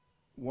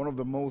One of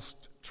the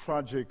most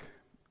tragic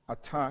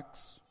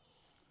attacks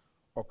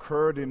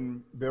occurred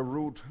in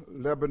Beirut,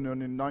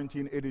 Lebanon in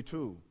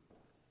 1982.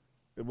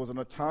 It was an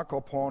attack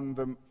upon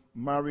the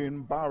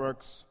Marine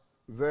barracks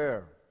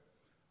there,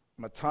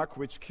 an attack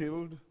which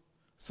killed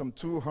some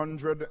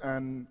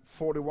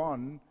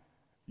 241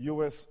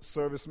 U.S.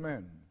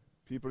 servicemen,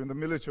 people in the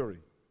military.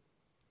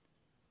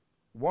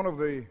 One of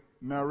the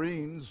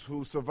Marines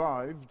who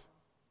survived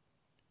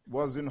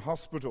was in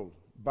hospital,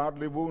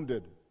 badly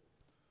wounded,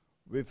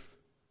 with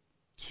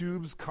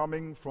tubes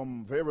coming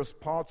from various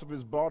parts of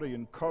his body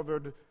and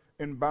covered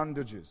in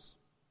bandages.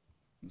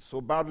 And so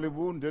badly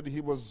wounded,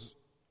 he was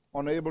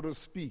unable to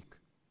speak.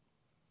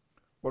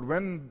 But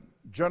when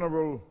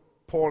General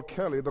Paul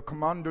Kelly, the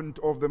commandant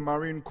of the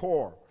Marine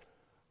Corps,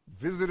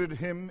 visited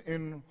him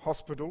in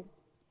hospital,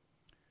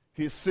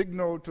 he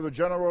signaled to the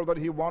general that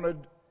he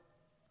wanted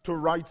to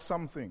write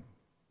something.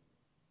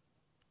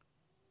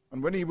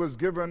 And when he was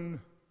given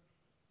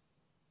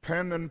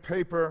pen and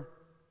paper,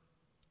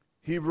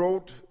 he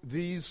wrote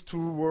these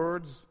two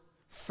words,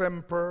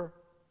 Semper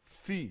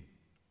Fi.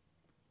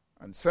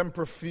 And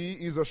Semper Fi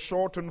is a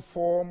shortened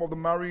form of the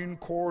Marine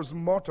Corps'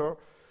 motto,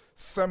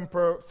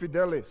 Semper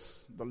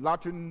Fidelis, the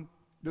Latin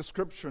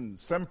description,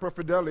 Semper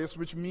Fidelis,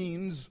 which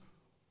means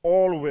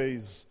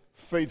always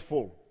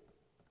faithful.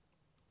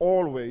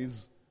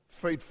 Always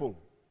faithful.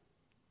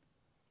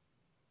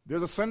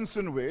 There's a sense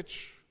in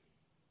which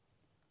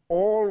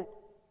all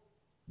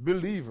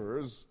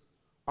believers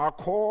are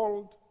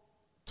called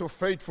to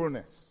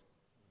faithfulness,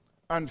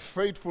 and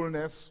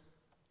faithfulness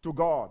to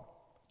God,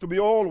 to be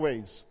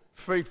always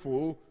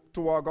faithful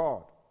to our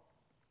God.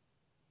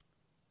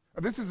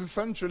 And this is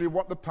essentially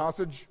what the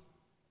passage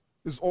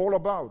is all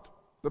about.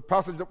 The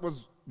passage that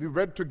we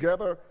read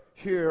together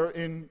here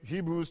in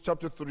Hebrews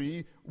chapter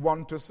 3,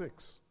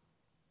 1-6.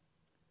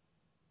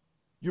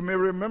 You may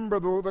remember,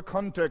 though, the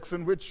context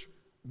in which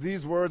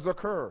these words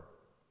occur.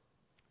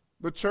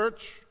 The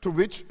church to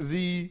which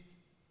the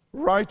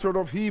writer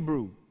of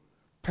Hebrew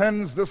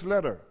pens this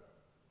letter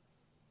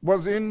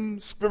was in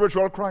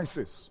spiritual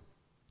crisis.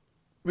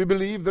 We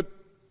believe that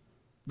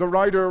the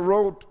writer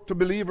wrote to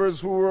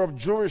believers who were of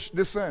Jewish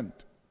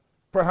descent,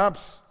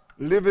 perhaps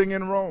living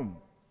in Rome,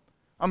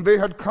 and they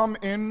had come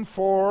in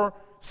for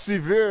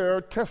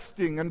severe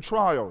testing and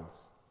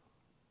trials.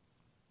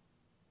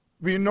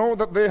 We know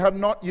that they had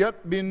not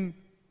yet been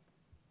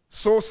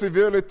so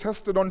severely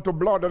tested unto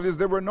blood, that is,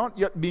 they were not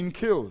yet being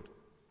killed.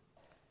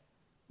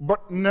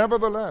 But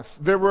nevertheless,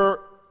 they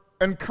were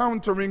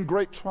encountering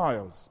great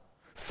trials.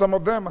 Some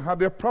of them had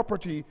their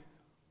property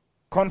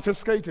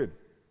confiscated.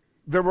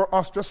 They were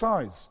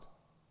ostracized.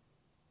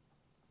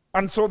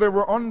 And so they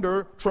were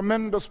under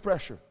tremendous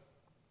pressure.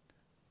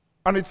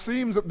 And it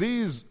seems that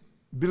these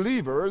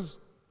believers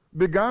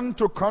began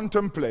to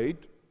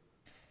contemplate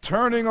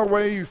turning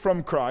away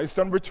from Christ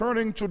and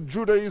returning to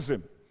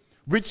Judaism,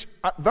 which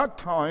at that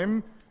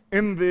time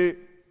in the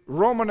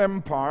Roman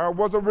Empire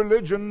was a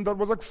religion that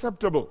was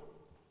acceptable.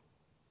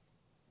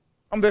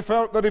 And they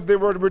felt that if they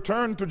were to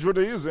return to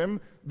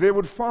Judaism, they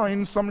would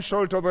find some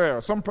shelter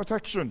there, some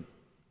protection.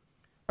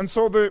 And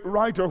so the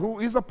writer, who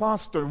is a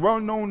pastor, well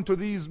known to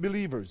these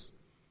believers,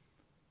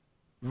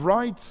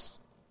 writes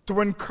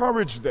to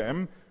encourage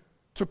them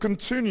to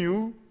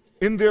continue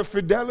in their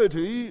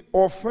fidelity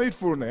or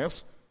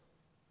faithfulness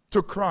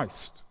to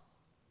Christ.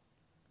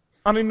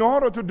 And in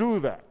order to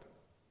do that,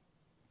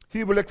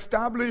 he will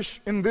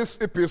establish in this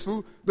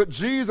epistle that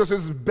Jesus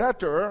is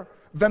better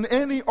than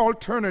any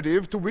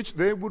alternative to which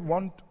they would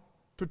want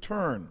to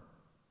turn.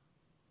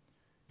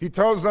 He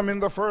tells them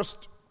in the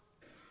first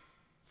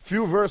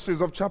few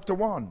verses of chapter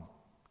 1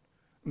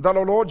 that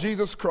our Lord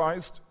Jesus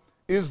Christ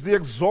is the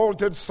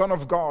exalted Son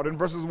of God in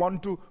verses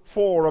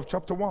 1-4 of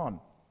chapter 1.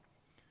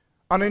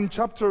 And in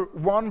chapter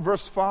 1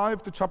 verse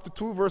 5 to chapter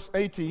 2 verse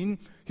 18,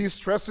 he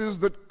stresses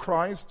that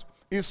Christ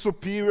is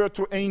superior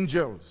to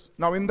angels.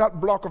 Now in that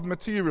block of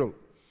material,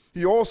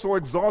 he also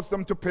exhorts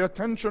them to pay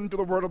attention to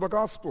the word of the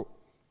gospel.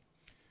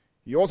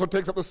 He also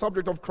takes up the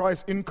subject of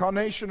Christ's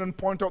incarnation and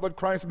points out that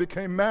Christ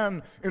became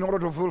man in order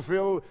to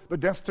fulfill the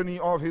destiny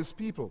of his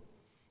people,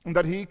 and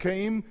that he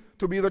came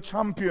to be the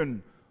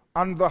champion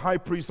and the high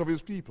priest of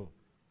his people.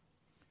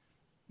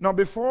 Now,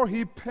 before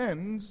he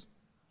pens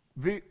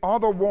the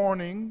other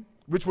warning,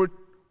 which will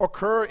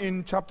occur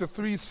in chapter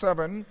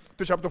 3:7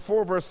 to chapter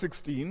 4, verse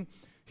 16,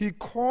 he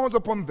calls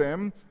upon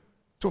them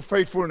to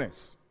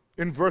faithfulness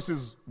in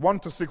verses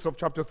 1-6 of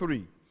chapter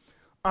 3.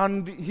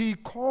 And he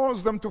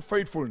calls them to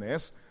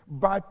faithfulness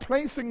by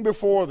placing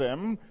before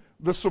them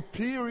the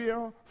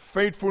superior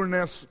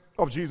faithfulness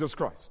of Jesus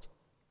Christ.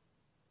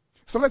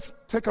 So let's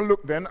take a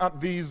look then at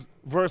these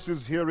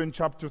verses here in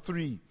chapter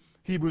 3,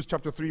 Hebrews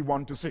chapter 3,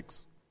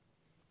 1-6.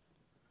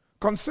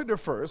 Consider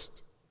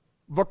first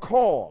the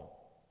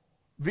call,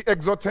 the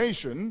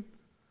exhortation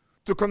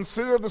to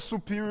consider the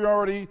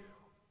superiority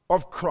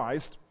of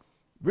Christ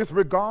with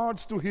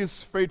regards to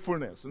his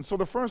faithfulness. And so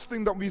the first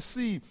thing that we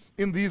see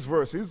in these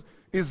verses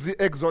is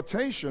the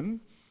exhortation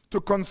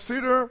to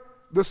consider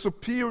the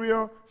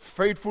superior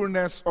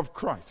faithfulness of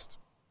Christ.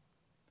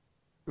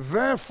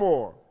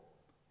 Therefore,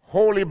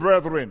 holy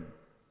brethren,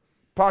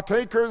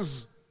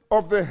 partakers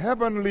of the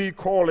heavenly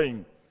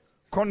calling,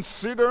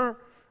 consider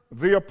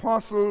the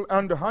apostle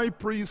and high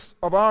priest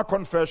of our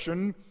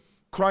confession,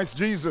 Christ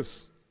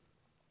Jesus.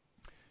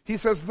 He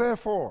says,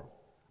 therefore,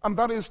 and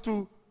that is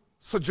to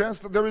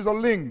suggest that there is a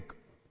link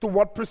to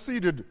what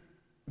preceded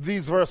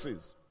these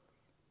verses.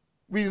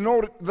 We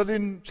know that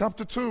in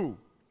chapter 2,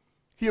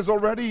 he has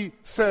already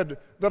said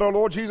that our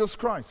Lord Jesus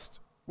Christ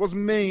was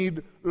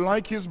made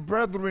like his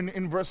brethren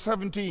in verse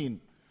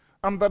 17,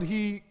 and that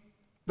he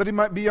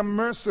might be a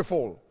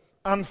merciful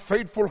and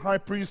faithful high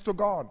priest to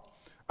God,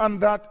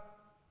 and that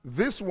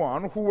this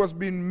one who has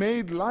been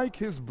made like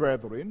his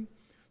brethren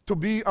to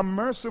be a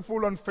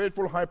merciful and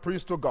faithful high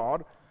priest to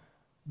God,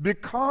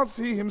 because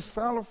he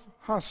himself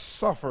has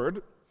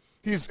suffered,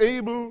 he is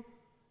able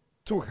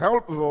to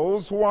help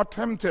those who are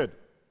tempted.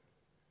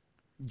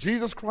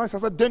 Jesus Christ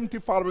has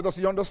identified with us.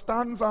 He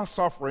understands our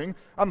suffering,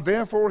 and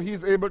therefore he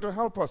is able to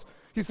help us.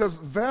 He says,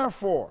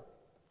 therefore,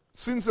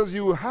 since as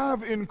you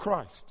have in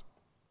Christ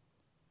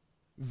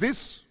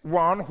this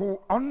one who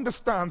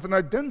understands and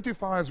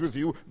identifies with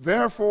you,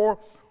 therefore,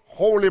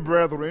 holy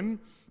brethren,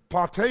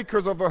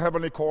 partakers of the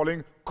heavenly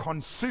calling,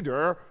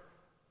 consider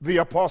the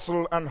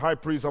apostle and high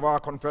priest of our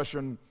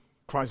confession,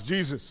 Christ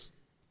Jesus.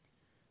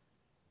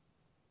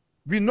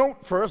 We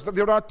note first that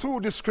there are two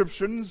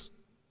descriptions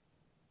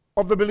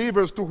of the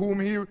believers to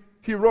whom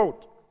he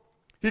wrote.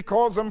 He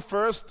calls them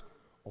first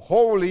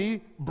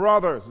holy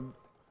brothers.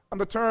 And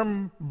the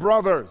term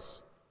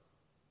brothers,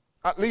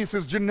 at least,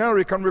 is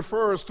generic and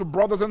refers to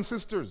brothers and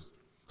sisters.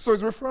 So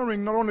he's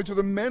referring not only to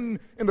the men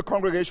in the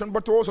congregation,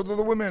 but also to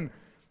the women.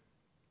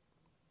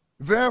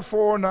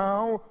 Therefore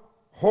now,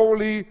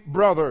 holy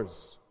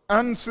brothers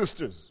and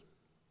sisters.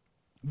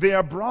 They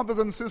are brothers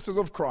and sisters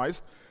of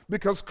Christ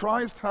because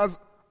Christ has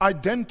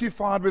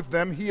identified with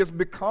them. He has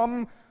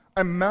become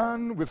a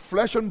man with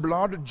flesh and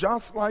blood,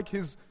 just like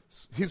his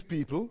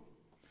people.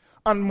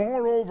 And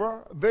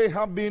moreover, they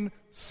have been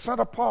set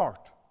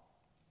apart.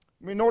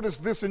 We notice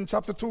this in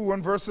chapter 2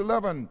 and verse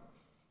 11.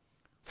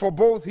 For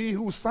both he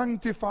who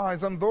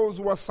sanctifies and those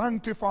who are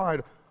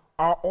sanctified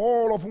are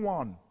all of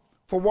one.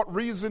 For what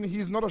reason he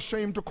is not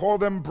ashamed to call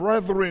them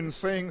brethren,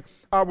 saying,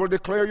 I will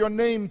declare your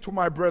name to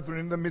my brethren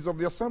in the midst of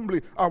the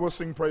assembly. I will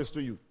sing praise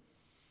to you.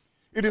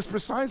 It is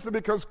precisely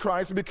because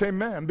Christ became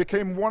man,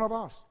 became one of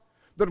us,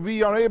 that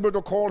we are able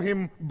to call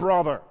him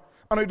brother.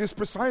 And it is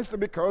precisely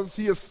because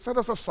he has set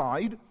us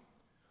aside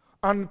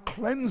and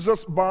cleansed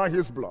us by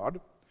his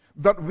blood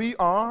that we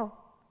are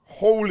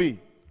holy.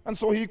 And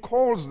so he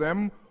calls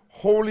them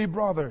holy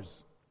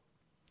brothers.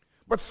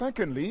 But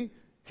secondly,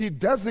 he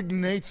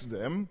designates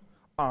them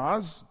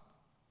as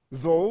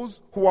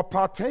those who are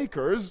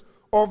partakers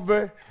of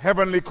the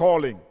heavenly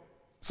calling.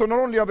 So not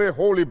only are they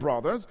holy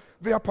brothers,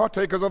 they are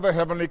partakers of the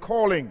heavenly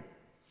calling.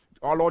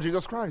 Our Lord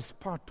Jesus Christ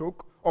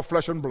partook of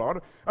flesh and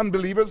blood, and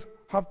believers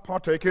have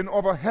partaken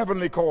of a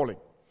heavenly calling.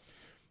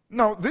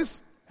 Now,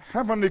 this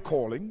heavenly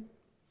calling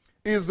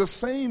is the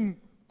same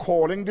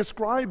calling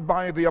described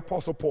by the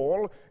Apostle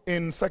Paul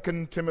in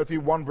 2 Timothy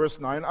 1 verse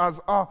 9 as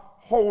a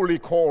holy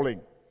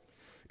calling.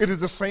 It is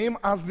the same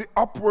as the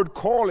upward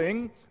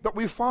calling that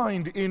we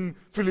find in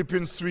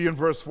Philippians 3 and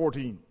verse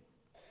 14.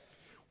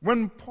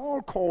 When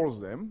Paul calls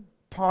them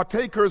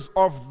partakers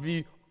of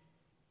this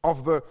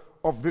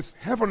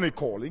heavenly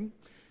calling,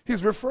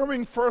 he's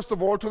referring first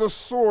of all to the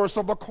source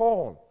of the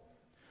call.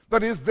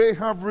 That is, they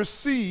have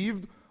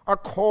received a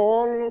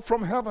call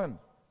from heaven.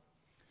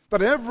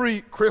 That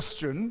every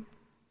Christian,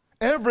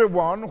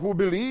 everyone who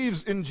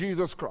believes in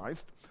Jesus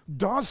Christ,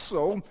 does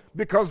so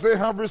because they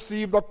have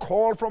received a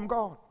call from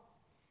God.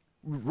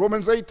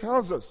 Romans 8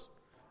 tells us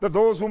that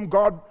those whom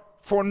God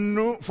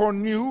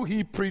foreknew,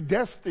 he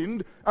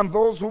predestined, and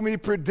those whom he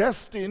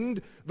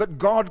predestined, that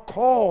God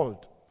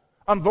called.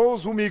 And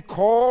those whom he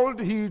called,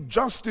 he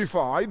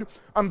justified,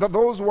 and that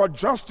those who are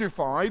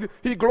justified,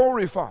 he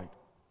glorified.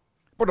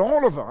 But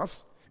all of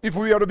us, if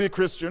we are to be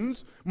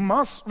Christians,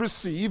 must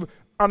receive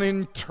an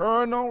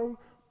internal,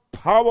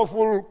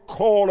 powerful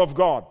call of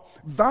God.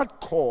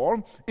 That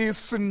call is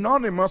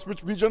synonymous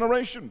with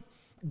regeneration.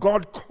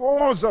 God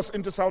calls us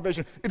into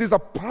salvation. It is a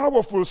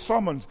powerful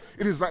summons.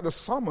 It is like the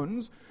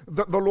summons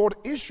that the Lord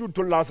issued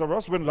to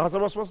Lazarus when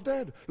Lazarus was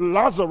dead.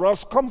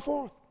 Lazarus, come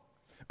forth.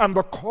 And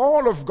the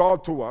call of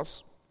God to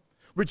us,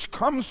 which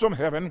comes from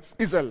heaven,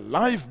 is a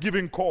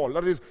life-giving call.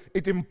 That is,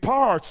 it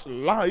imparts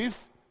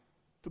life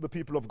to the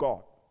people of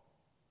God.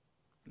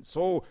 And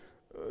so,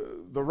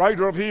 the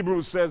writer of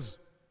Hebrews says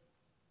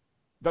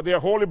that they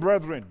are holy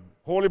brethren,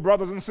 holy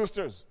brothers and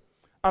sisters,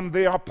 and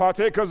they are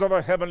partakers of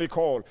a heavenly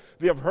call.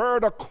 They have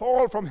heard a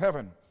call from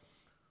heaven,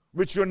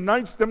 which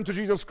unites them to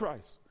Jesus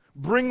Christ,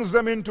 brings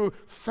them into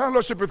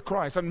fellowship with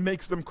Christ, and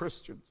makes them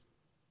Christians.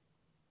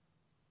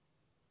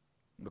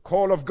 The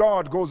call of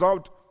God goes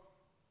out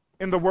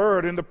in the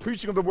Word, in the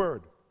preaching of the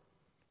Word,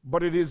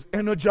 but it is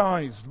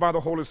energized by the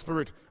Holy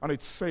Spirit, and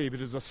it's saved.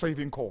 It is a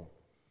saving call.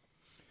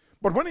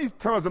 But when he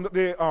tells them that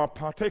they are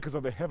partakers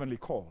of the heavenly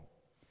call,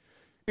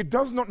 it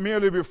does not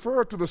merely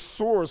refer to the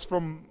source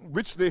from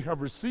which they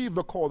have received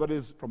the call, that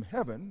is, from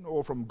heaven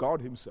or from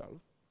God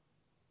himself,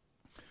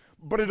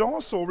 but it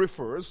also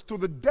refers to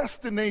the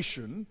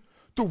destination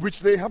to which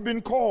they have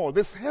been called.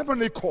 This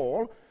heavenly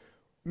call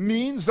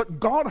means that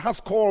God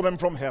has called them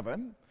from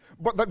heaven,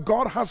 but that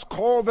God has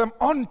called them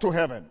unto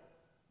heaven.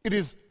 It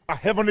is a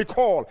heavenly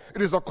call.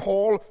 It is a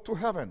call to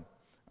heaven.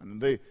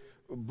 And in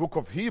the book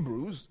of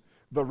Hebrews,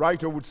 the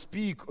writer would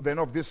speak then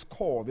of this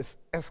call, this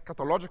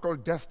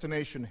eschatological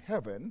destination,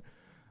 heaven,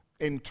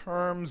 in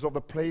terms of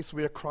the place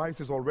where Christ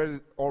is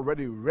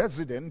already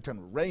resident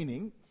and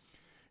reigning.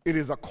 It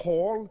is a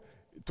call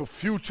to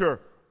future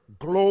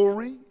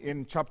glory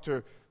in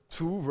chapter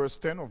 2, verse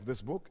 10 of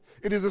this book.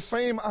 It is the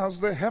same as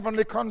the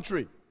heavenly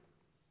country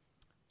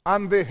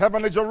and the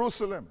heavenly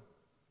Jerusalem.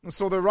 And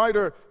so the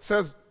writer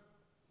says,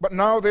 but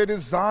now they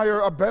desire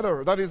a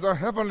better, that is a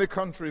heavenly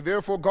country.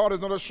 Therefore God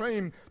is not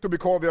ashamed to be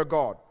called their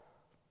God,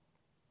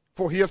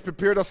 for he has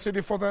prepared a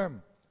city for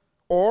them.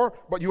 Or,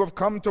 but you have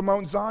come to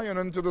Mount Zion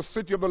and to the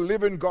city of the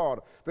living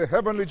God, the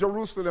heavenly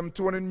Jerusalem,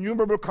 to an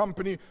innumerable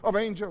company of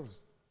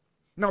angels.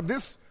 Now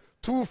this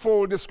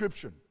twofold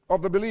description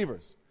of the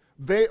believers,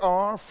 they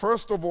are,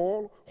 first of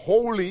all,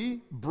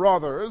 holy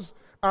brothers,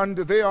 and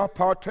they are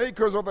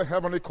partakers of the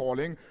heavenly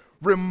calling,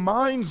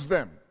 reminds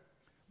them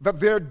that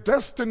their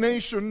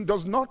destination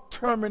does not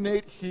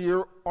terminate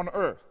here on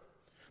earth.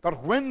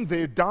 That when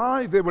they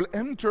die, they will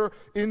enter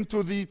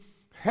into the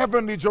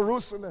heavenly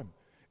Jerusalem,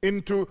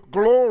 into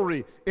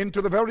glory,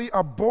 into the very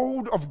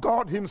abode of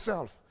God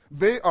himself.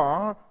 They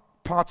are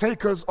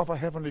partakers of a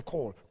heavenly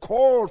call,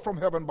 called from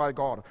heaven by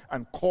God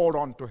and called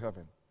on to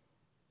heaven.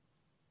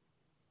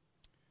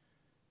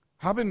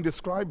 Having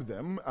described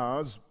them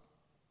as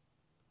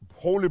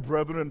holy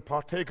brethren and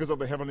partakers of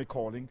the heavenly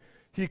calling,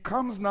 he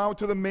comes now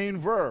to the main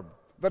verb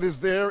that is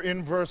there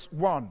in verse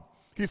 1.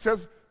 He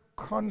says,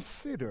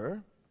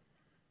 consider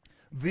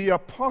the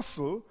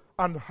apostle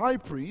and high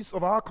priest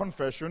of our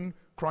confession,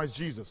 Christ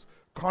Jesus.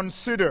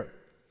 Consider.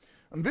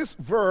 And this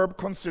verb,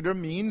 consider,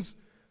 means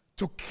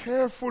to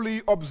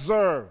carefully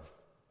observe,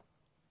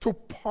 to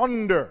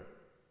ponder.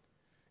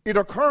 It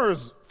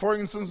occurs, for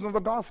instance, in the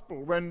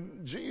gospel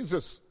when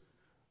Jesus,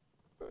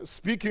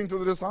 speaking to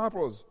the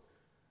disciples,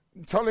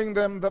 telling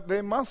them that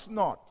they must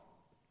not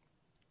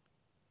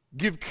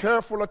give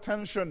careful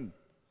attention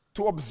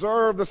to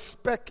observe the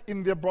speck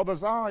in their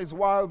brother's eyes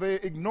while they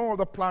ignore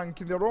the plank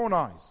in their own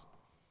eyes.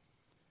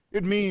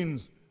 It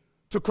means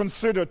to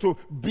consider, to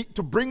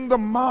bring the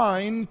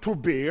mind to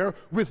bear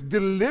with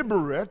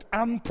deliberate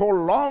and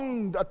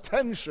prolonged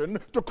attention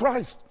to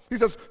Christ. He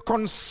says,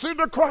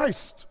 consider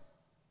Christ.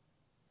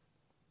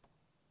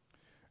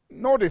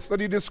 Notice that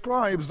he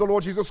describes the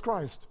Lord Jesus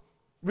Christ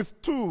with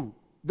two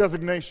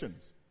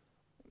designations,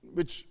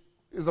 which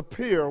is a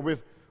pair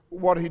with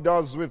what he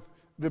does with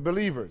the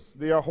believers.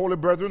 They are holy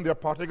brethren, they are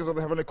partakers of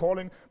the heavenly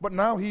calling, but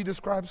now he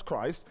describes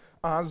Christ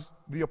as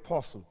the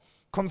apostle.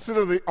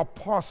 Consider the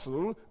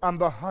apostle and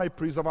the high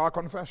priest of our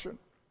confession.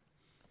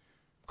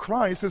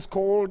 Christ is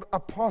called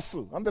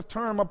apostle, and the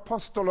term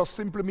apostolos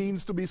simply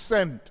means to be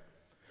sent.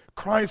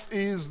 Christ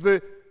is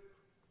the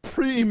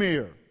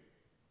premier,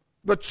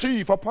 the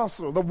chief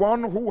apostle, the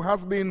one who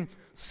has been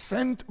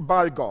sent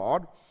by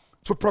God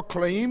to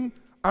proclaim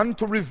and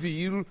to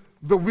reveal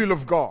the will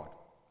of God.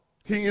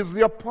 He is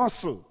the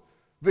apostle,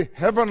 the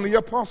heavenly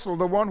apostle,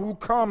 the one who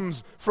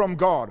comes from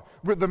God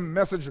with the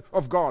message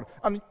of God.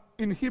 And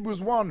in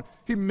Hebrews 1,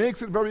 he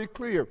makes it very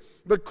clear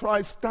that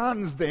Christ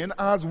stands then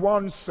as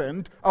one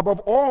sent above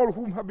all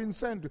whom have been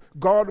sent.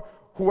 God,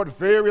 who at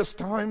various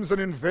times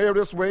and in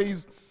various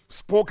ways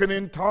spoken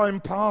in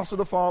time past to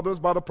the fathers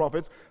by the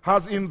prophets,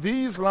 has in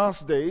these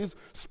last days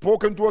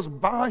spoken to us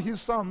by his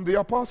Son, the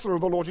apostle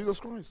of the Lord Jesus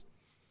Christ,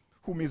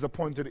 whom he is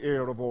appointed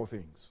heir of all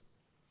things.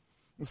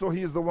 And so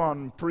he is the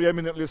one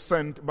preeminently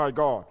sent by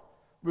God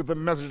with the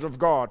message of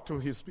God to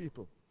his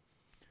people.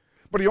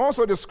 But he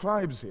also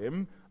describes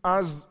him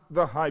as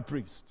the high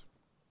priest,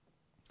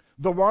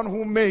 the one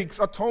who makes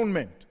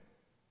atonement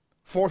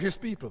for his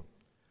people,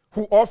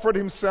 who offered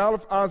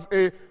himself as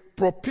a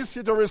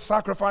propitiatory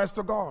sacrifice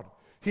to God.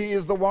 He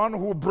is the one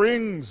who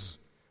brings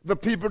the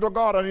people to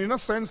God. And in a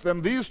sense,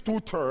 then, these two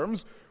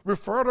terms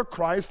refer to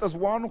Christ as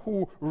one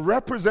who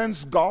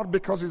represents God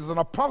because he's an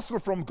apostle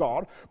from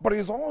God, but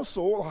he's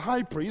also a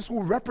high priest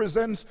who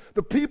represents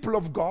the people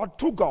of God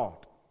to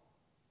God.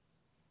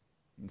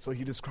 And so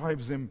he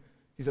describes him,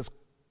 he says,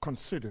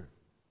 consider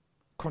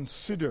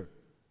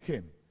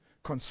him.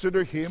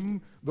 Consider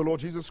him, the Lord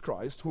Jesus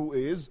Christ, who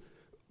is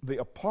the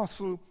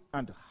apostle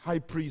and high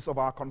priest of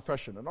our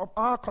confession. And of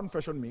our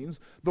confession means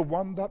the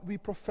one that we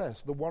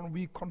profess, the one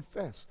we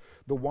confess,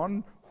 the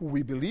one who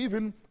we believe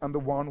in, and the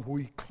one who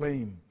we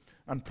claim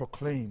and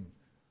proclaim.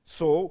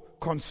 So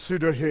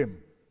consider him,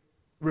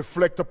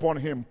 reflect upon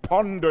him,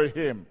 ponder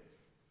him.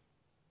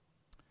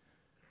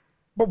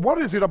 But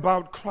what is it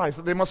about Christ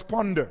that they must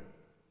ponder?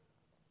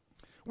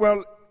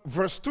 Well,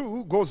 verse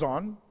 2 goes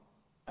on,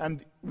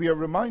 and we are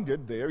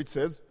reminded there, it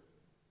says,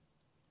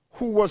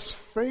 who was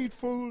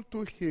faithful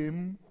to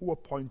him who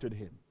appointed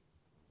him.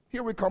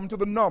 Here we come to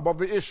the nub of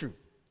the issue.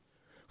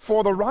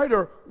 For the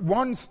writer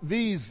wants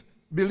these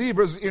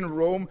believers in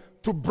Rome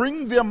to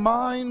bring their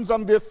minds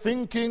and their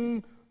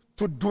thinking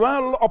to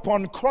dwell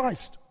upon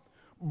Christ.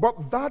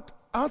 But that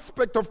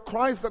aspect of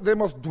Christ that they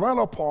must dwell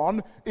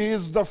upon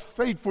is the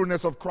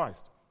faithfulness of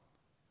Christ.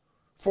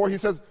 For he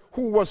says,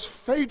 who was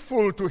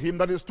faithful to him,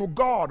 that is to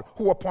God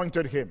who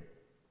appointed him.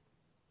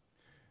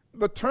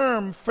 The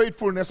term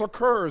faithfulness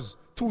occurs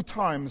 2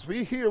 times.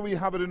 We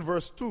have it in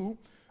verse 2,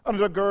 and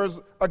it occurs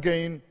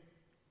again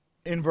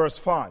in verse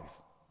 5.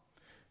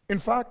 In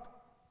fact,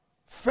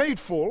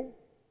 faithful,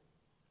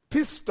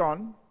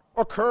 piston,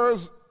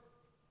 occurs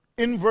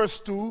in verse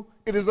 2.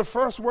 It is the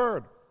first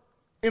word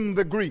in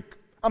the Greek,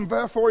 and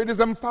therefore it is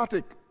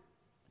emphatic.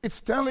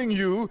 It's telling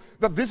you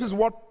that this is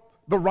what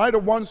the writer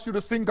wants you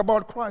to think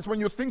about Christ. When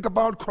you think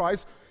about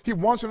Christ, he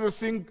wants you to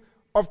think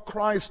of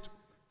Christ's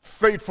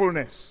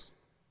faithfulness.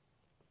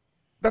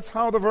 That's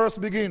how the verse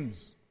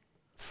begins.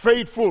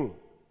 Faithful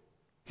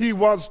he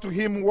was to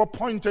him who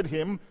appointed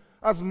him,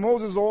 as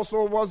Moses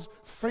also was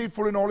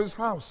faithful in all his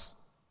house.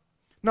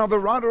 Now the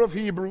writer of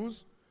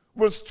Hebrews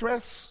will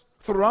stress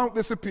throughout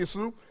this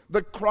epistle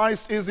that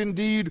Christ is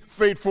indeed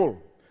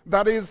faithful.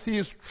 That is, he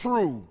is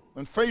true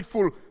and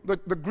faithful. The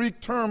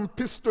Greek term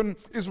piston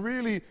is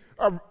really,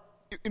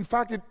 in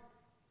fact, it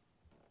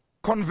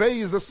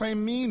conveys the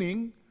same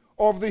meaning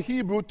of the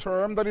Hebrew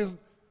term that is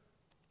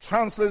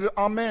translated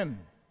amen.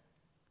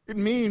 It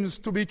means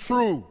to be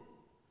true,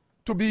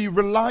 to be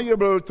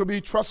reliable, to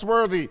be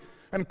trustworthy.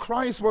 And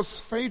Christ was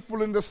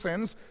faithful in the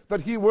sense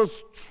that he was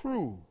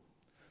true,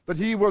 that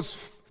he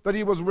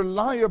was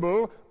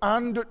reliable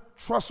and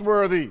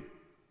trustworthy.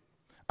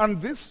 And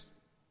this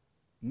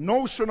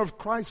notion of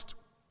Christ's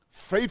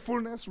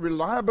faithfulness,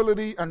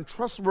 reliability, and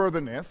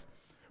trustworthiness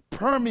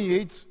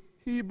permeates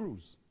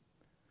Hebrews.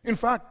 In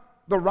fact,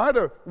 the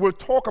writer will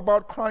talk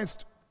about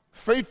Christ's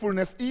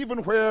faithfulness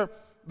even where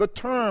the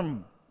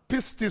term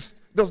pistis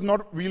does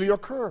not really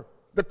occur.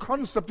 The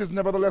concept is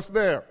nevertheless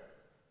there.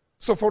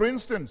 So, for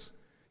instance,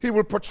 he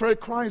will portray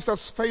Christ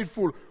as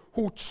faithful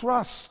who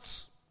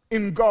trusts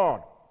in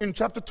God. In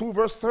chapter 2,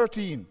 verse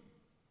 13,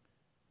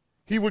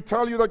 he will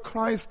tell you that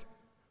Christ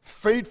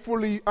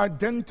faithfully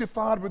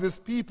identified with his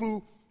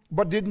people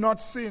but did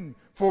not sin.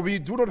 For we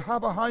do not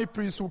have a high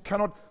priest who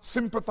cannot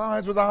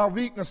sympathize with our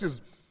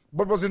weaknesses,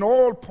 but was in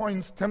all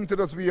points tempted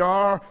as we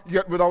are,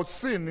 yet without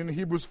sin, in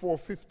Hebrews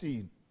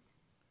 4:15.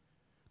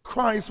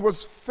 Christ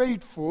was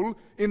faithful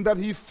in that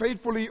he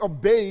faithfully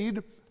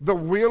obeyed the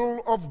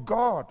will of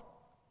God.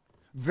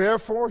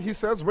 Therefore, he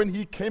says, when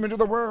he came into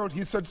the world,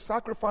 he said,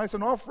 sacrifice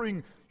and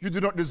offering you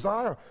do not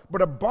desire,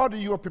 but a body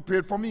you have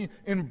prepared for me.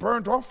 In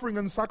burnt offering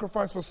and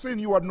sacrifice for sin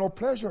you had no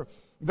pleasure.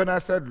 Then I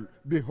said,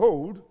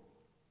 behold,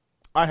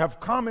 I have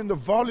come in the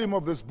volume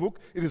of this book.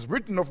 It is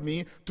written of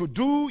me to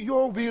do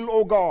your will,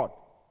 O God.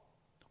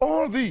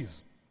 All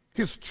these,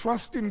 his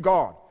trust in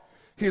God,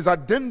 his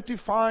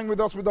identifying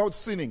with us without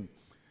sinning,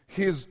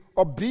 his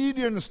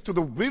obedience to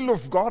the will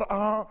of God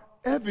are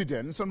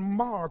evidence and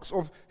marks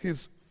of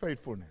his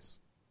faithfulness.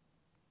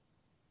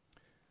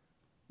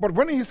 But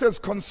when he says,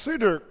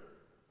 consider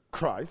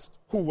Christ,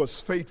 who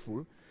was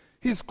faithful,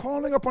 he's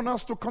calling upon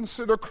us to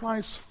consider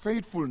Christ's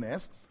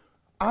faithfulness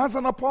as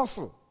an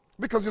apostle,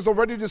 because he's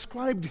already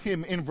described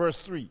him in verse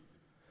 3.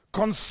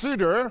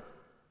 Consider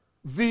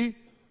the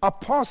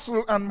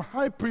apostle and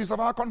high priest of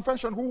our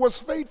confession who was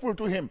faithful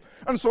to him.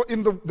 And so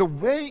in the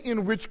way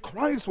in which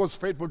Christ was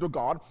faithful to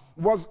God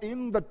was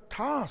in the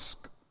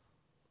task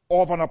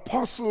of an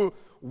apostle,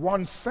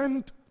 one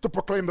sent to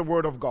proclaim the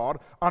word of God,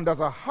 and as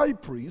a high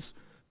priest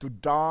to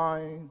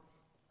die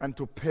and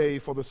to pay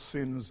for the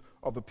sins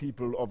of the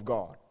people of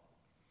God.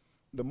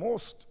 The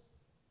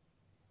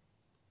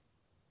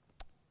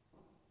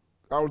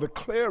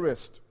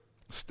clearest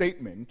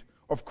statement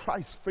of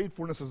Christ's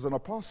faithfulness as an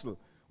apostle,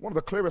 one of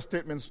the clearest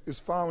statements is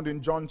found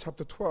in John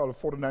chapter 12,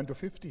 49 to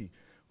 50,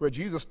 where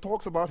Jesus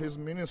talks about his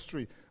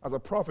ministry as a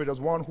prophet,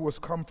 as one who has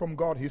come from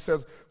God. He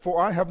says,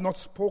 for I have not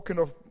spoken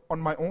on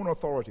my own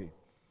authority,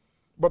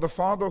 but the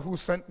Father who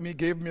sent me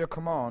gave me a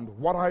command,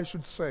 what I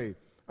should say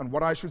and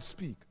what I should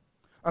speak.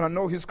 And I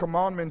know his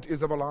commandment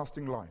is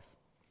everlasting life.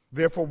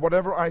 Therefore,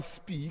 whatever I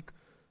speak,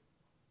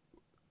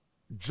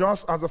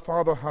 just as the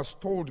Father has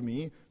told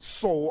me,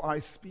 so I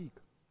speak.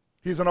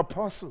 He's an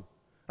apostle,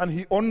 and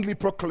he only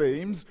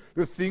proclaims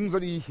the things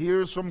that he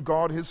hears from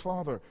God his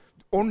Father,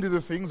 only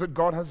the things that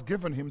God has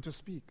given him to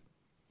speak.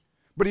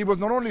 But he was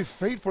not only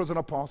faithful as an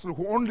apostle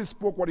who only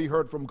spoke what he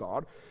heard from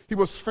God, he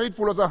was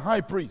faithful as a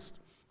high priest.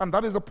 And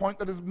that is the point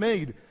that is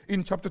made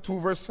in chapter 2,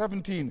 verse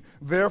 17.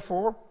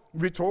 Therefore,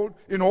 we're told,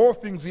 in all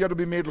things he had to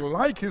be made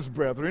like his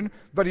brethren,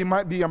 that he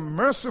might be a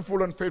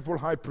merciful and faithful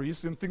high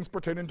priest in things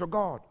pertaining to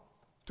God,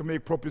 to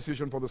make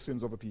propitiation for the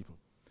sins of the people.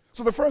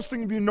 So the first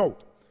thing we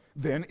note,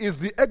 then, is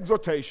the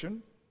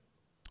exhortation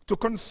to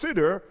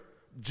consider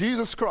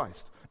Jesus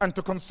Christ, and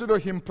to consider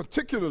him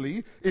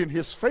particularly in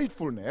his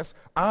faithfulness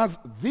as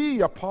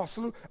the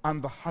apostle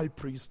and the high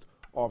priest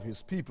of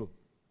his people.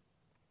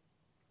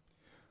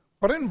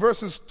 But in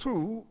verses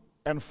 2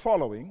 and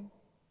following,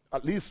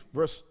 at least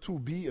verse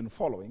 2b and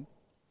following,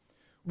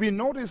 we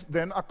notice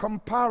then a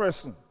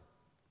comparison.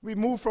 We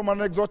move from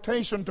an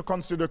exhortation to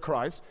consider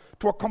Christ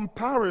to a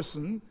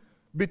comparison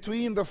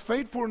between the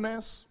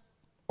faithfulness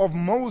of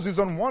Moses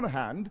on one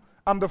hand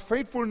and the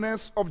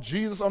faithfulness of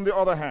Jesus on the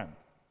other hand.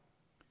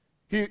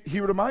 He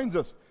reminds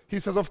us, he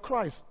says of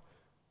Christ,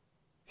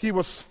 he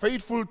was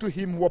faithful to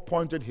him who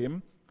appointed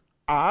him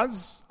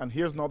as, and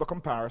here's now the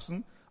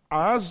comparison,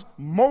 as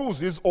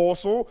Moses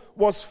also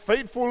was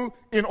faithful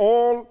in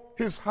all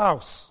his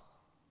house.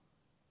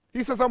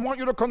 He says, I want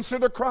you to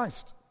consider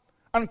Christ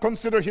and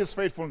consider his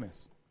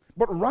faithfulness.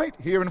 But right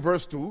here in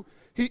verse 2,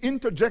 he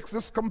interjects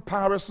this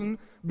comparison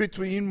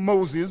between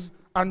Moses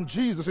and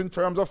Jesus in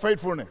terms of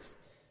faithfulness.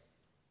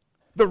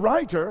 The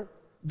writer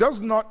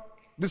does not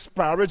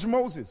disparage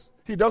Moses.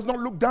 He does not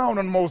look down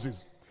on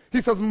Moses.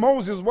 He says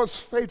Moses was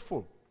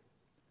faithful.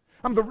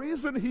 And the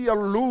reason he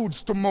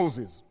alludes to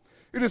Moses,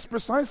 it is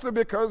precisely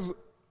because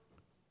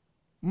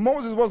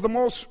Moses was the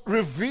most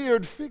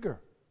revered figure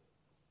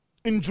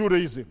in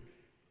Judaism.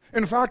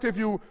 In fact, if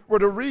you were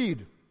to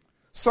read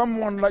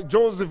someone like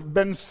Joseph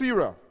ben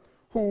Sira,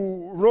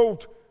 who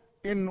wrote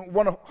in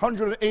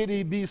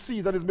 180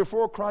 BC, that is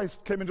before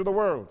Christ came into the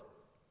world,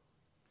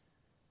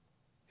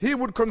 he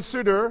would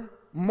consider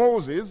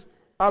Moses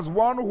as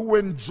one who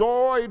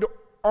enjoyed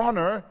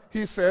honor,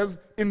 he says,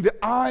 in the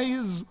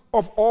eyes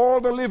of all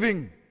the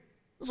living.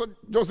 That's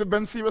what Joseph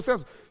ben Sira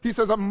says. He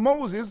says that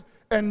Moses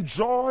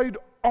enjoyed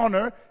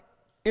honor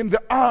in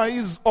the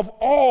eyes of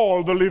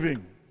all the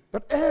living.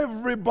 That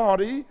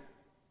everybody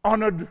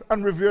honored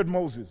and revered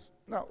Moses.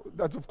 Now,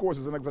 that of course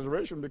is an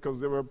exaggeration because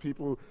there were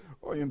people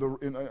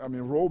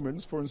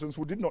Romans, for instance,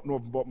 who did not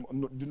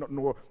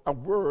know a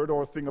word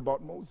or a thing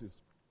about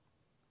Moses.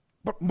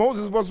 But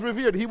Moses was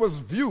revered. He was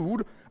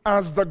viewed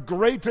as the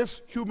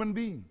greatest human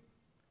being.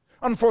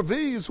 And for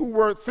these who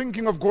were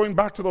thinking of going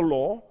back to the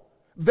law,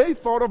 they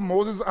thought of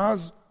Moses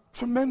as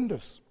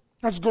tremendous,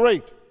 as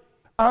great,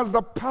 as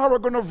the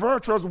paragon of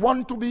virtue, as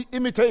one to be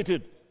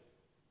imitated.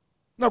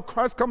 Now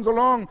Christ comes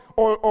along,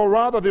 or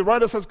rather the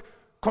writer says,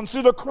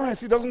 consider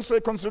Christ. He doesn't say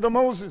consider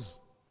Moses.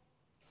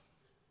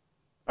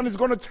 And he's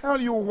going to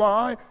tell you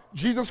why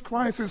Jesus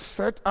Christ is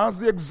set as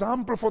the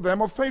example for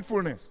them of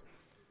faithfulness.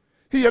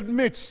 He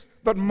admits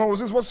that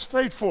Moses was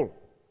faithful.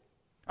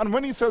 And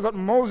when he says that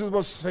Moses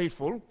was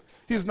faithful,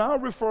 he's now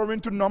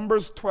referring to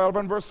Numbers 12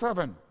 and verse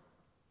 7.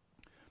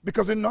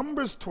 Because in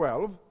Numbers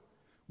 12,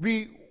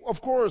 we,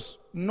 of course,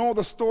 know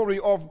the story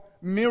of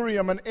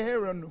Miriam and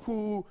Aaron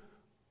who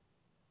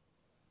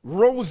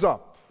rose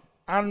up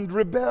and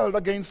rebelled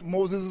against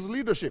Moses'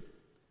 leadership.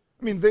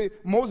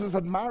 Moses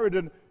had married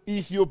an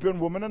Ethiopian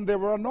woman and they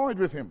were annoyed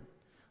with him.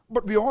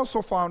 But we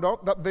also found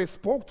out that they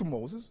spoke to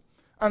Moses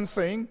and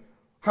saying,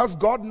 has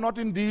God not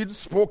indeed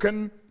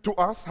spoken to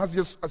us? Has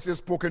he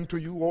spoken to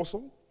you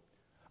also?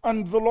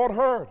 And the Lord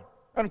heard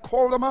and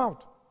called them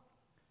out.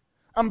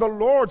 And the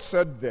Lord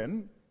said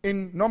then,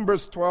 in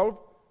Numbers 12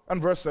 and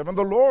verse 7,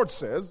 the Lord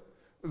says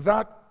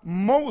that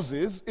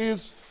Moses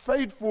is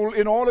faithful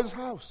in all his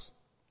house.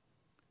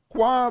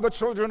 While the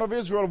children of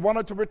Israel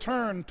wanted to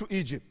return to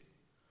Egypt,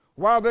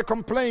 while they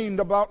complained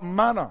about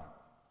manna,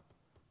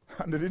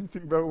 and they didn't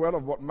think very well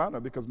of what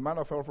manna, because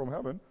manna fell from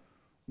heaven.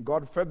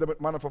 God fed them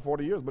with manna for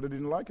 40 years, but they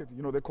didn't like it.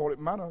 They call it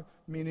manna,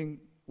 meaning,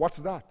 what's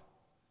that?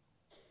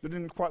 They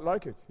didn't quite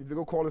like it. If they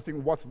go call the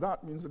thing, what's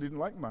that, means they didn't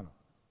like manna.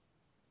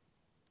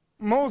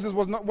 Moses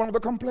was not one of the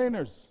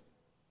complainers.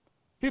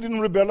 He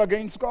didn't rebel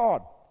against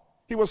God.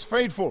 He was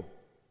faithful.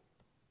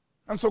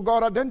 And so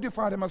God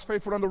identified him as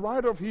faithful, and the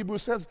writer of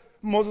Hebrews says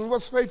Moses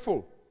was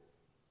faithful.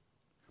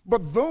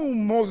 But though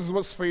Moses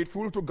was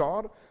faithful to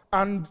God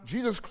and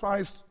Jesus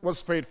Christ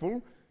was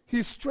faithful,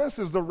 he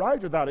stresses, the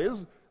writer that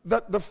is,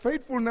 that the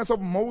faithfulness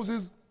of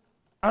Moses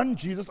and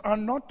Jesus are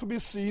not to be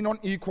seen on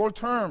equal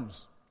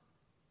terms.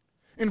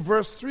 In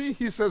verse 3,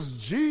 he says,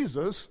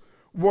 Jesus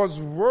was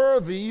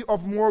worthy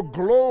of more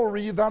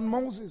glory than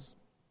Moses.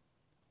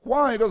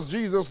 Why does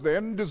Jesus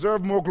then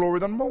deserve more glory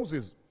than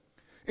Moses?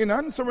 In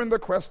answering the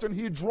question,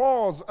 he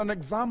draws an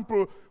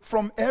example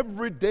from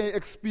everyday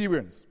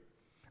experience.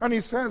 And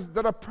he says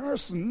that a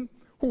person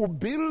who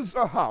builds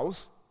a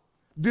house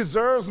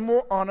deserves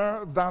more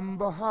honor than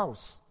the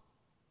house.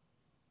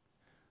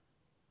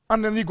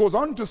 And then he goes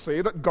on to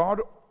say that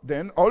God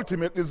then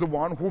ultimately is the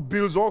one who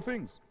builds all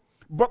things.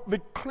 But the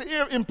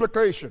clear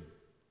implication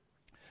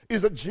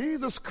is that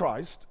Jesus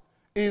Christ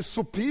is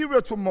superior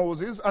to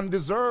Moses and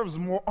deserves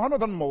more honor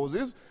than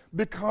Moses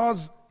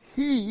because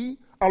he,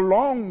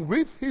 along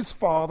with his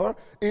Father,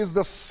 is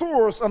the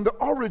source and the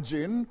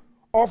origin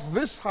of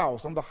this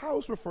house. And the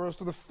house refers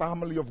to the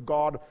family of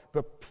God,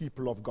 the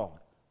people of God.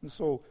 And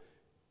so,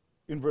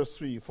 in verse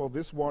 3, for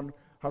this one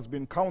has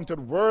been counted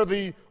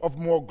worthy of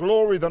more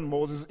glory than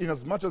Moses,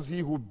 inasmuch as he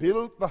who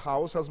built the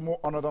house has more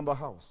honor than the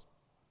house.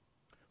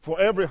 For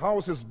every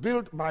house is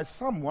built by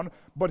someone,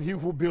 but he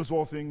who builds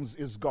all things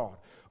is God.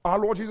 Our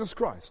Lord Jesus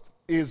Christ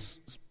is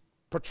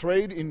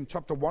portrayed in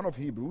chapter 1 of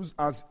Hebrews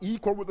as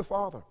equal with the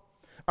Father.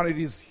 And it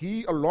is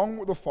he, along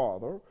with the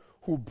Father,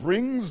 who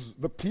brings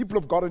the people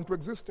of God into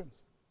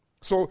existence.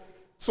 So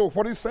So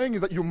what he's saying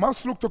is that you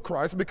must look to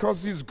Christ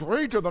because he's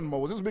greater than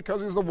Moses,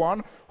 because he's the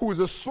one who is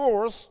the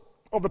source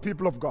of the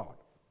people of God.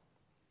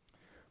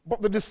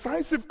 But the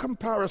decisive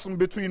comparison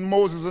between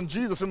Moses and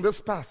Jesus in this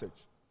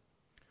passage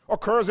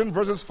occurs in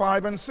verses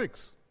 5 and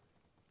 6.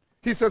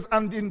 He says,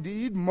 and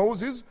indeed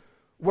Moses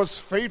was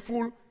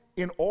faithful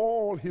in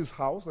all his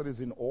house, that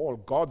is in all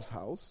God's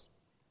house,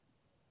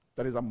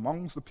 that is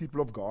amongst the people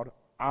of God,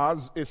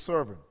 as a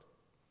servant,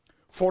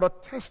 for a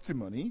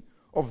testimony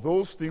of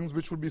those things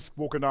which will be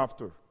spoken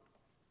after.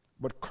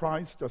 But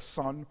Christ a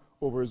son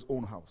over his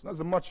own house. There's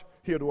much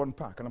here to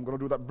unpack, and I'm going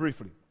to do that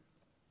briefly.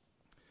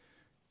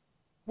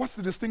 What's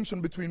the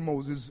distinction between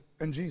Moses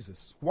and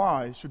Jesus?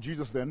 Why should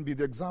Jesus then be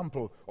the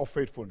example of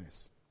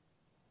faithfulness?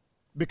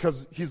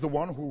 Because he's the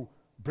one who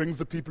brings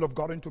the people of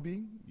God into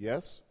being?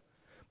 Yes.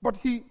 But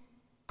he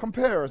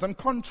compares and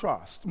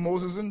contrasts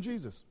Moses and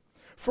Jesus.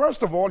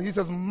 First of all, he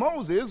says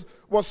Moses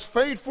was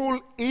faithful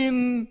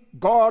in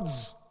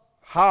God's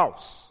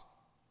house.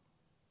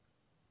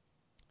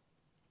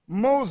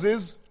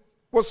 Moses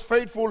was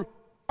faithful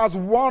as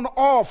one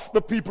of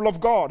the people of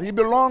God. He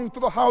belonged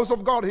to the house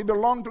of God. He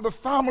belonged to the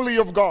family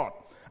of God.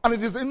 And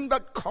it is in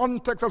that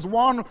context, as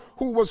one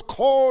who was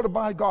called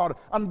by God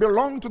and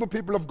belonged to the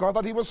people of God,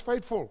 that he was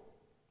faithful.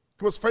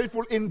 He was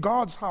faithful in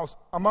God's house,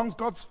 amongst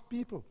God's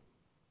people.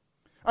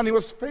 And he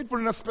was faithful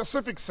in a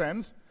specific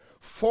sense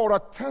for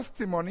a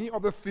testimony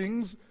of the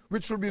things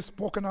which will be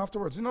spoken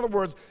afterwards. In other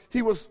words,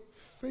 he was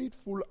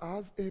faithful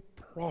as a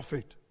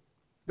prophet.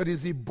 That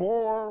is, he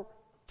bore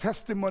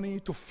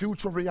testimony to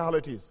future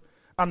realities,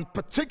 and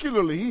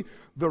particularly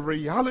the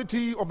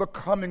reality of the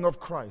coming of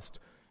Christ.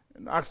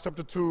 In Acts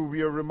chapter 2,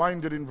 we are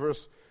reminded in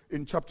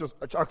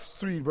Acts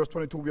 3, verse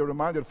 22, we are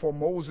reminded, for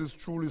Moses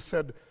truly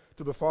said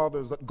to the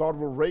fathers that God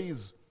will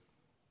raise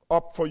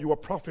up for you a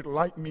prophet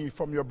like me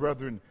from your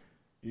brethren.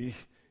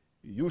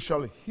 You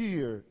shall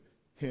hear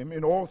him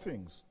in all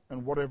things,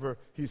 and whatever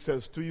he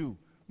says to you.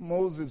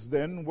 Moses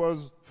then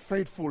was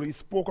faithful. He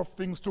spoke of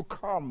things to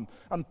come,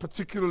 and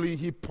particularly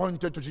he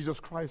pointed to Jesus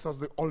Christ as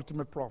the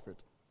ultimate prophet.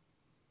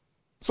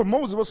 So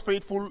Moses was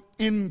faithful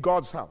in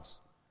God's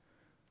house.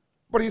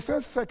 But he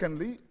says,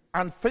 secondly,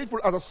 and faithful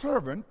as a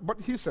servant,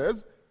 but he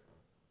says,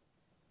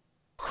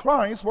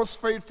 Christ was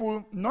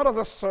faithful not as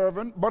a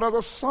servant, but as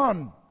a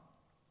son.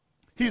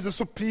 He is a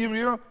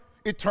superior,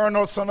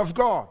 eternal Son of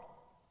God.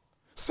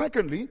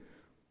 Secondly,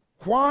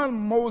 while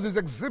Moses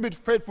exhibited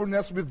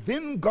faithfulness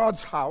within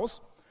God's house,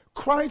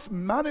 Christ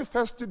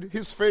manifested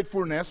his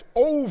faithfulness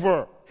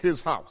over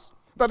his house.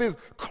 That is,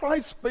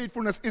 Christ's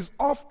faithfulness is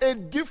of a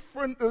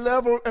different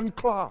level and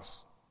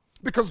class.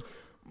 Because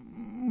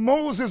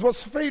Moses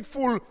was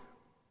faithful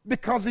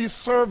because he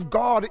served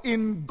God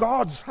in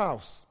God's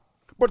house.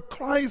 But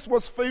Christ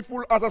was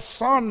faithful as a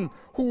son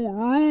who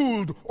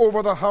ruled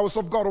over the house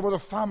of God, over the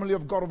family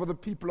of God, over the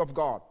people of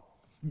God.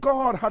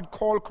 God had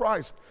called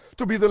Christ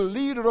to be the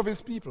leader of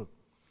his people,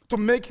 to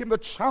make him the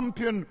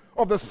champion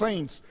of the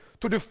saints,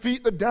 to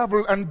defeat the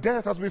devil and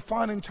death, as we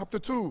find in chapter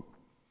 2,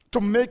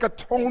 to make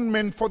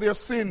atonement for their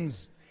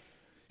sins.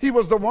 He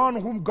was the one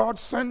whom God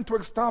sent to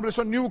establish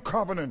a new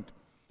covenant,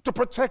 to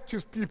protect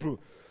his people,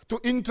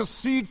 to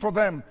intercede for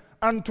them,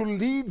 and to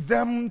lead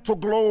them to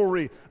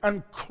glory.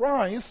 And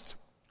Christ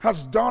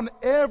has done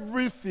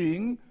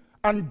everything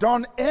and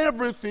done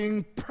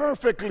everything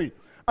perfectly.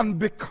 And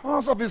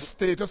because of his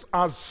status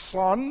as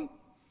son,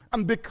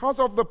 and because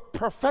of the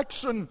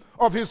perfection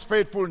of his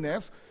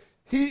faithfulness,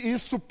 he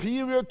is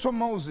superior to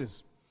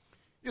Moses.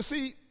 You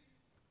see,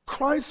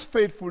 Christ's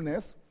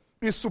faithfulness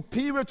is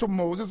superior to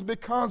Moses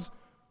because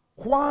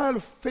while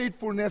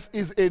faithfulness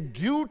is a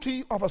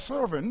duty of a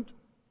servant,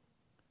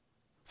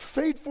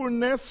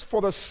 faithfulness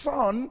for the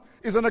Son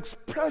is an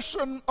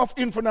expression of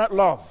infinite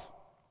love.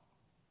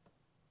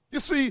 You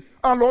see,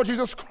 our Lord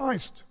Jesus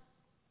Christ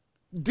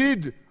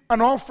did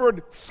and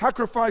offered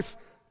sacrifice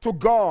to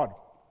God,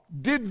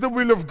 did the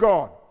will of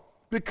God,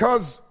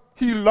 because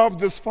he loved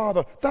his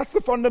Father. That's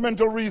the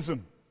fundamental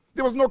reason.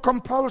 There was no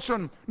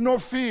compulsion, no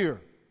fear,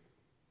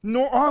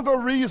 no other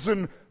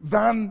reason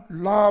than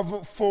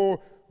love for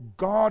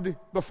God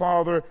the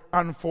Father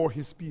and for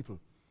his people.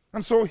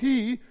 And so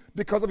he,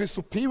 because of his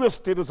superior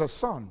status as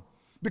son,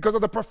 because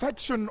of the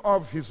perfection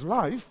of his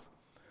life,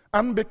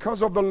 and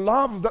because of the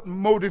love that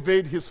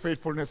motivated his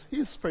faithfulness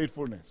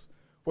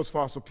was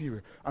far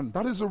superior. And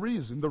that is the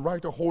reason the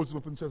writer holds him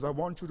up and says, I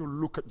want you to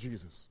look at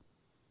Jesus.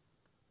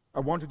 I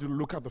want you to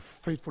look at the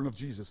faithfulness of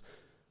Jesus,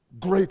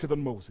 greater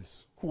than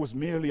Moses, who was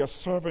merely a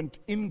servant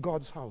in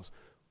God's house,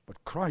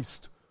 but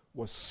Christ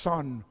was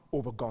son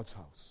over God's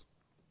house.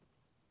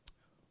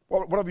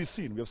 Well, what have we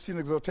seen? We have seen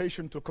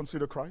exhortation to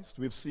consider Christ.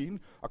 We have seen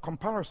a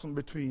comparison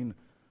between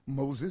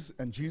Moses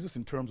and Jesus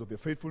in terms of their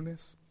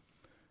faithfulness.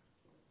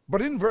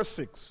 But in verse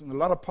 6, in the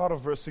latter part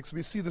of verse 6,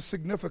 we see the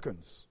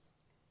significance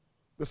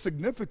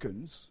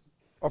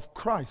of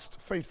Christ's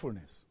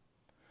faithfulness.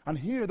 And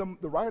here the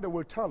writer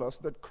will tell us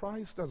that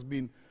Christ has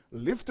been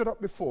lifted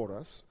up before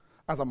us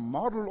as a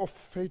model of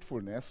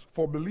faithfulness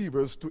for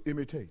believers to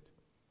imitate.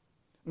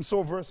 And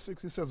so verse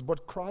 6, he says,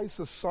 but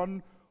Christ is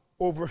son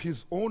over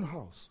his own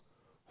house,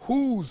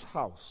 whose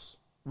house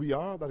we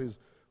are, that is,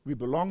 we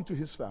belong to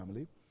his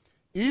family,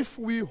 if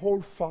we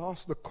hold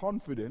fast the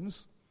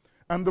confidence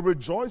and the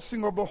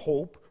rejoicing of the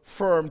hope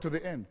firm to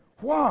the end.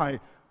 Why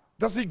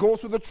does he go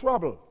through the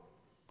trouble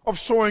of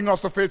showing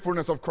us the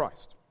faithfulness of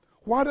Christ?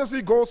 Why does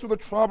he go through the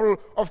trouble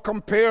of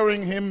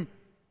comparing him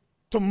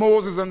to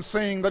Moses and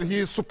saying that he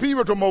is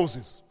superior to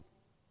Moses?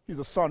 He's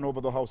a son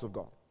over the house of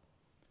God.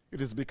 It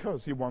is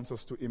because he wants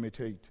us to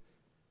imitate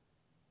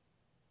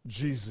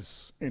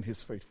Jesus in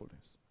his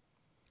faithfulness.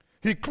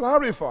 He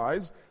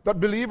clarifies that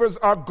believers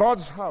are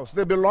God's house.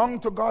 They belong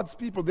to God's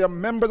people. They are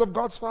members of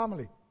God's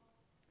family.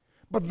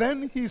 But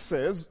then he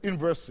says in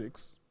verse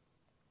 6,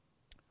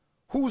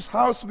 whose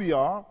house we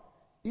are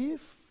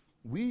if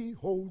we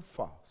hold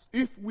fast,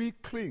 if we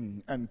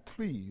cling and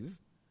cleave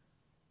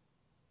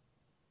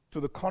to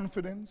the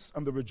confidence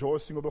and the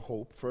rejoicing of the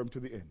hope firm to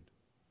the end.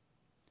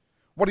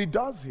 What he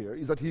does here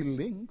is that he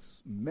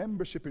links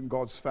membership in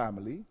God's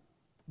family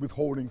with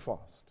holding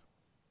fast.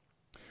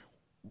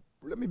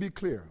 Let me be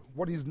clear.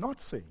 What he's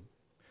not saying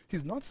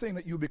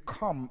that you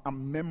become a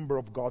member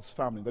of God's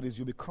family. That is,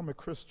 you become a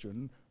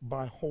Christian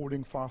by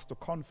holding fast to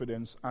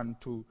confidence and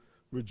to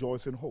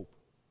rejoice in hope.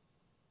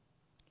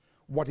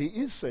 What he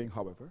is saying,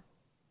 however,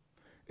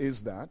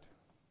 is that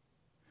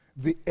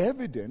the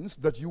evidence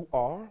that you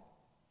are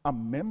a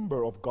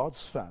member of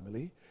God's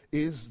family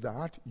is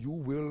that you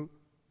will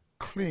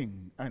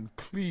cling and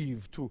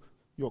cleave to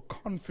your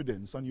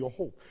confidence and your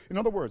hope. In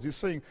other words, he's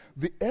saying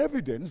the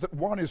evidence that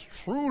one is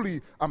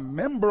truly a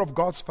member of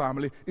God's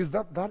family is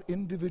that that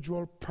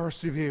individual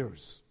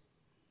perseveres.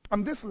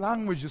 And this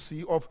language, you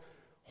see, of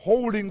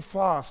holding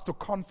fast to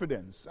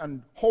confidence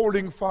and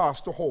holding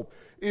fast to hope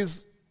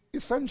is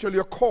essentially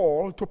a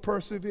call to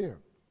persevere.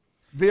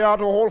 They are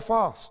to hold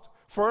fast.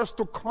 First,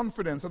 to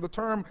confidence. And the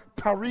term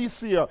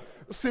parousia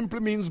simply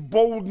means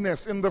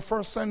boldness in the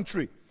first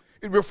century.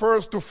 It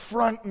refers to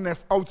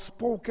frankness,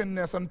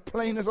 outspokenness, and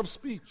plainness of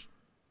speech.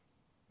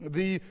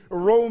 The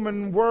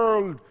Roman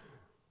world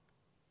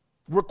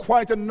were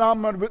quite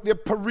enamored with their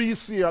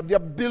parousia, the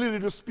ability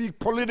to speak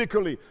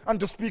politically and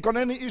to speak on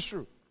any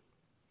issue.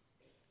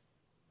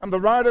 And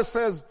the writer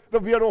says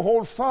that we are to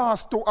hold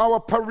fast to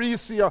our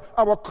parousia,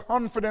 our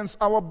confidence,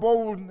 our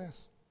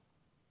boldness.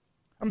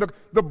 And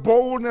the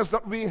boldness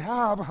that we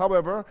have,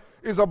 however,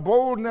 is a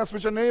boldness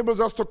which enables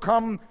us to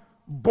come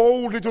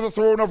boldly to the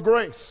throne of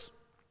grace,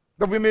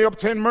 that we may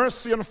obtain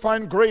mercy and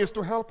find grace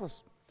to help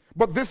us.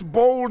 But this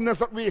boldness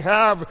that we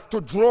have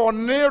to draw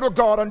near to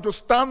God and to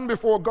stand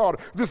before God,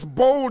 this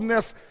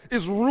boldness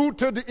is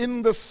rooted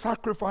in the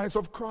sacrifice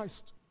of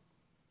Christ.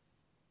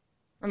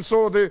 And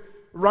so the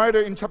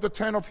writer in chapter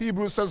 10 of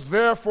Hebrews says,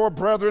 therefore,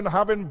 brethren,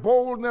 having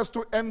boldness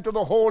to enter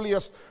the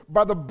holiest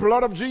by the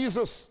blood of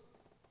Jesus,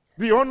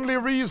 the only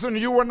reason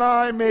you and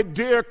I may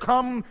dare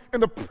come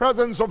in the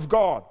presence of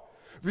God,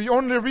 the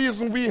only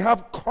reason we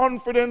have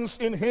confidence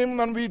in him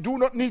and we do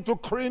not need to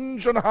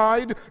cringe and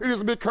hide, it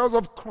is because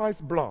of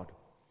Christ's blood,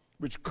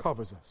 which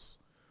covers us,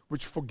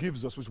 which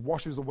forgives us, which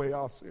washes away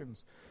our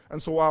sins.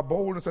 And so our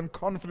boldness and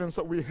confidence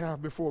that we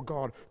have before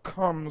God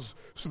comes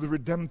through the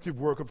redemptive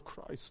work of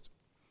Christ.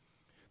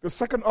 The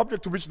second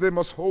object to which they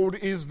must hold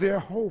is their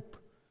hope,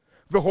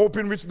 the hope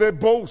in which they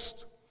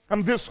boast.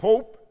 And this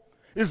hope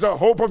is a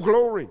hope of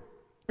glory.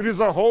 It is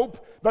a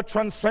hope that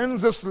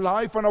transcends this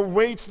life and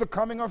awaits the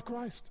coming of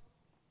Christ.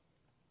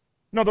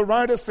 Now the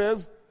writer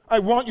says, I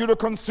want you to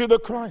consider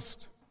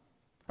Christ.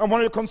 I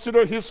want you to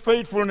consider his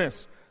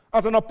faithfulness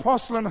as an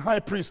apostle and high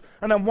priest,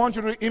 and I want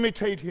you to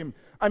imitate him.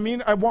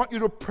 I want you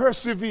to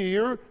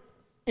persevere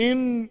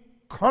in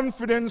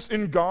confidence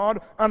in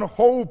God and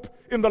hope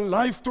in the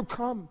life to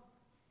come.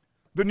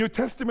 The New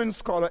Testament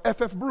scholar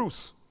F.F.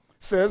 Bruce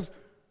says,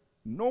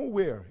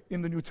 nowhere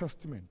in the New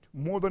Testament,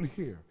 more than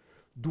here,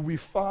 do we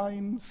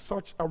find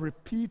such a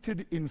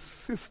repeated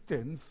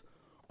insistence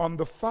on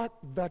the fact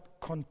that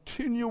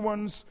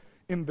continuance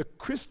in the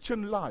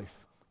Christian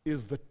life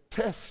is the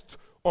test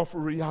of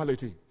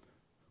reality.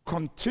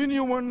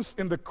 Continuance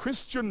in the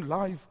Christian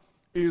life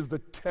is the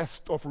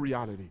test of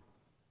reality.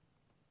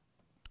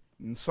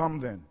 In some,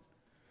 then,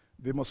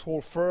 they must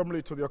hold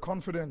firmly to their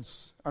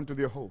confidence and to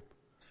their hope,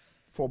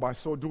 for by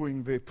so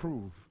doing they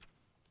prove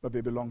that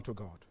they belong to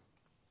God.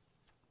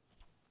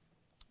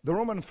 The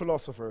Roman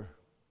philosopher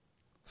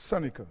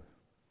Seneca,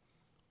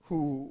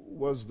 who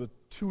was the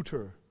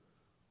tutor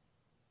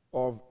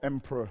of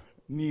Emperor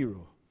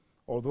Nero,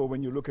 although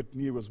when you look at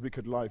Nero's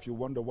wicked life, you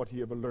wonder what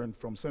he ever learned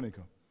from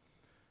Seneca.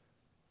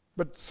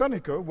 But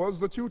Seneca was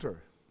the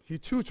tutor. He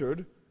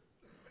tutored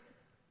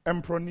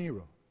Emperor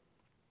Nero.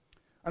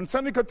 And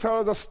Seneca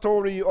tells a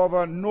story of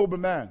a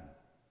nobleman,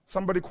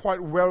 somebody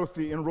quite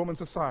wealthy in Roman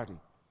society,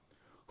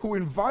 who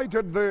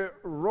invited the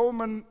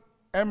Roman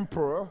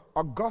Emperor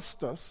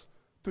Augustus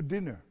to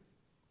dinner.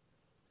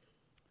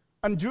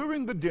 And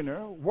during the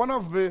dinner, one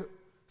of the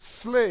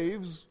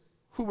slaves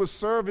who was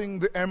serving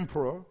the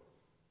emperor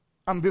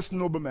and this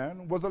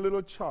nobleman was a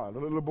little child, a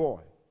little boy.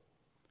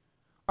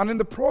 And in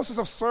the process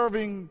of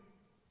serving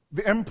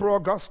the Emperor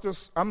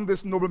Augustus and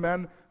this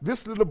nobleman,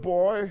 this little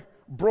boy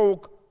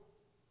broke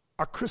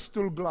a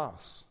crystal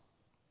glass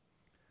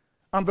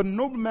And the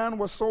nobleman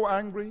was so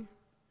angry,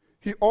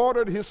 he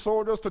ordered his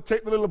soldiers to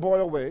take the little boy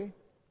away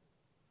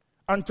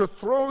and to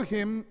throw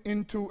him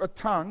into a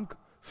tank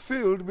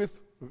filled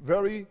with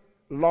very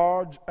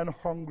large and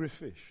hungry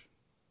fish.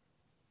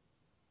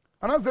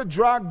 And as they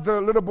dragged the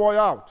little boy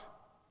out,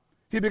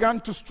 he began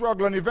to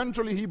struggle, and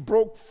eventually he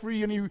broke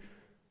free and he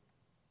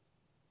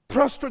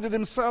prostrated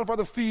himself at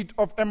the feet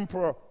of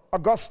Emperor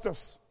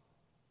Augustus,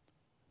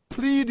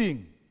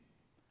 pleading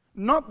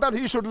not that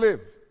he should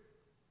live,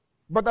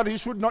 but that he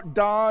should not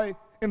die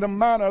in the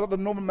manner that the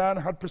nobleman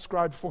had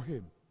prescribed for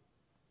him.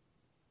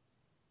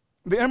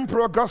 The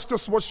Emperor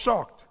Augustus was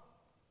shocked,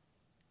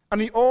 and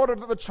he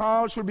ordered that the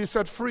child should be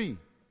set free,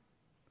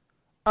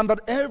 and that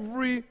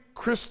every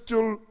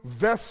crystal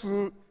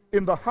vessel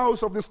in the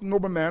house of this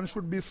nobleman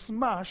should be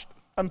smashed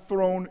and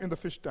thrown in the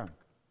fish tank.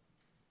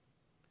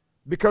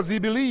 Because he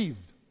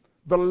believed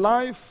the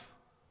life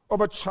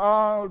of a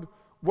child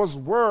was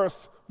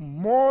worth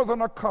more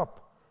than a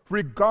cup,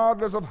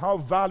 regardless of how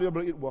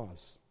valuable it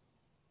was.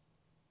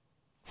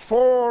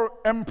 For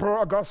Emperor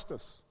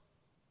Augustus,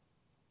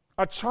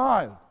 a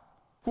child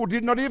who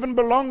did not even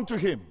belong to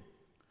him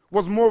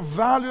was more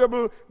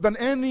valuable than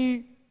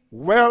any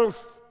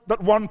wealth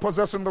that one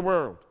possessed in the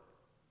world.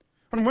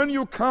 And when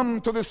you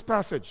come to this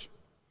passage,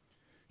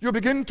 you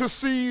begin to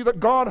see that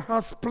God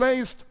has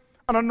placed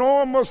an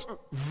enormous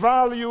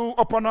value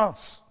upon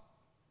us.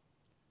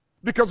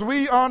 Because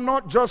we are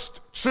not just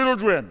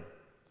children,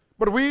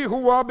 but we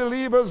who are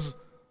believers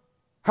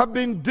have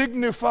been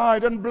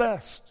dignified and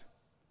blessed.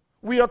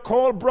 We are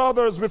called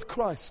brothers with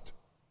Christ.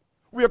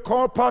 We are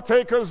called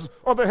partakers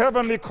of the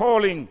heavenly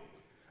calling.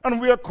 And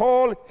we are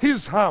called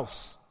His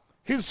house,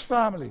 His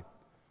family.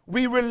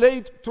 We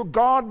relate to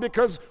God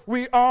because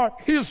we are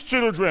His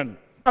children.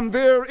 And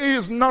there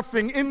is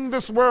nothing in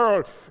this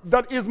world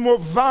that is more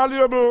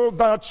valuable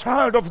than a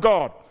child of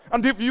God.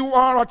 And if you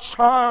are a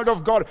child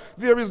of God,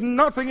 there is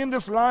nothing in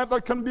this life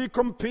that can be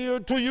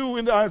compared to you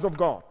in the eyes of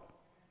God.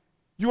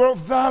 You are of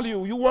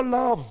value, you are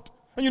loved,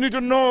 and you need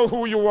to know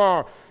who you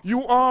are.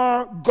 You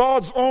are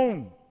God's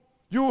own.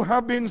 You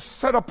have been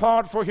set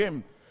apart for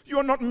Him. You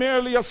are not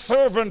merely a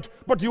servant,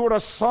 but you are a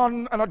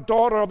son and a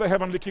daughter of the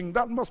heavenly King.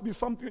 That must be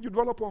something that you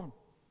dwell upon.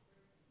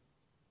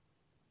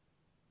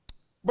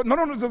 But not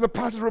only does the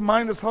passage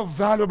remind us how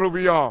valuable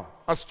we are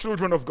as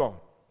children of God,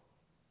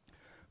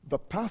 the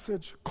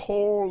passage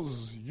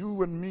calls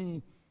you and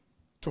me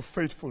to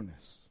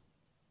faithfulness.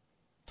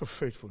 To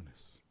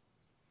faithfulness.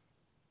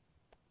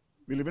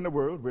 We live in a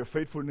world where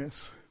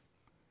faithfulness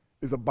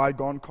is a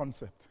bygone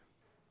concept,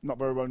 not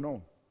very well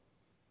known.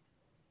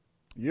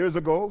 Years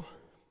ago,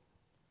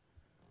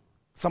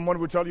 someone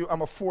would tell you,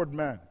 I'm a Ford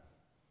man.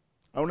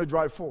 I only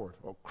drive Ford,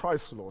 or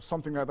Chrysler, or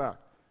something like that.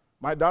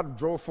 My dad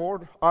drove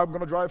Ford, I'm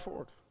going to drive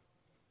Ford.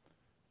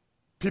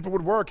 People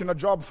would work in a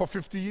job for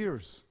 50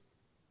 years.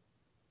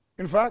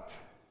 In fact,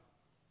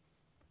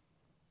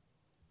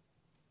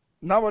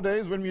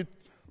 nowadays, when you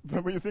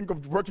think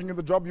of working in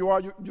the job you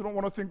don't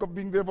want to think of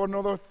being there for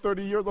another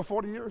 30 years or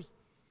 40 years.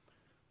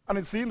 And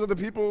it seems that the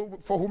people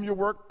for whom you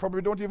work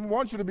probably don't even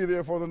want you to be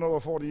there for another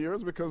 40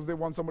 years because they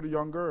want somebody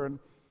younger and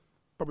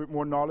probably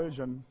more knowledge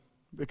and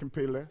they can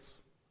pay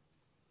less.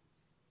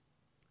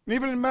 And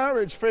even in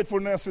marriage,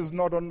 faithfulness is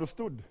not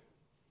understood.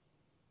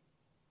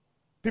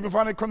 People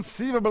find it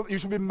conceivable that you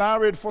should be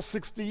married for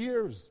 60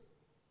 years.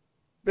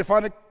 They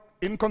find it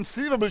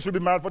inconceivable you should be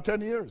married for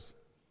 10 years.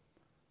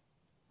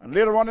 And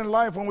later on in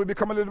life, when we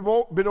become a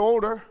little bit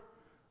older,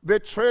 they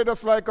trade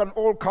us like an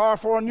old car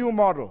for a new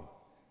model.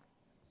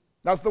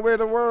 That's the way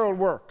the world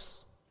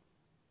works.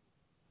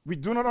 We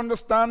do not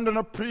understand and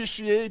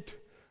appreciate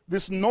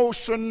this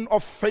notion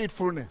of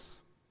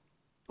faithfulness,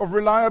 of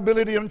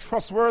reliability and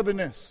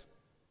trustworthiness.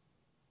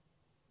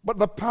 But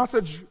the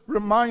passage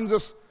reminds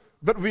us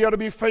that we are to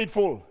be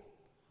faithful.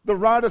 The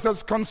writer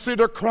says,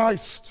 consider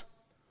Christ,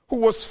 who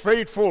was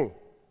faithful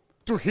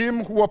to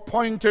Him who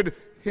appointed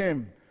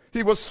Him.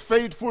 He was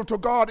faithful to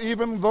God,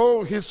 even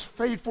though His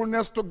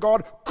faithfulness to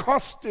God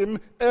cost Him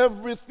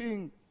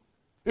everything.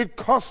 It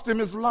cost Him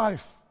His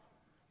life.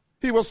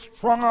 He was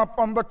strung up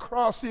on the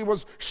cross. He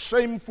was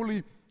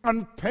shamefully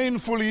and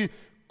painfully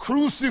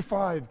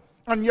crucified,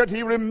 and yet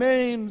He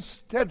remained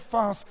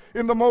steadfast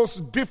in the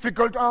most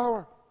difficult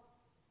hour.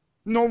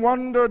 No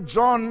wonder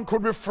John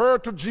could refer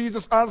to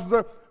Jesus as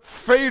the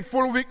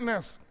faithful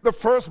witness, the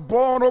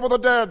firstborn over the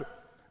dead,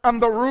 and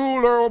the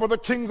ruler over the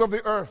kings of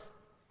the earth.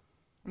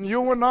 And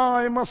you and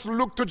I must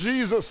look to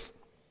Jesus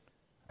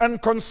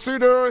and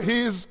consider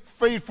His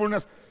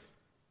faithfulness.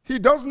 He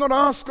does not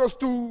ask us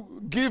to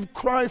give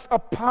Christ a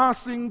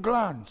passing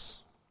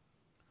glance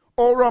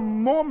or a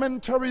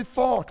momentary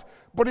thought,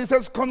 but He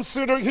says,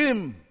 consider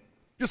Him.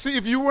 You see,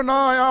 if you and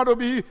I are to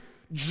be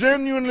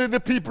genuinely the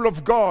people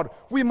of God,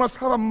 we must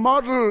have a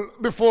model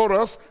before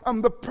us,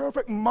 and the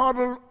perfect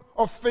model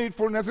of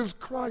faithfulness is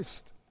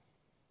Christ.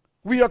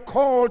 We are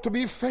called to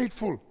be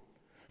faithful,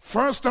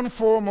 first and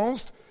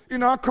foremost,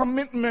 in our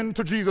commitment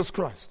to Jesus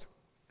Christ,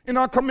 in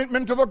our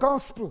commitment to the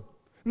gospel.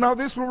 Now,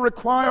 this will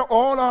require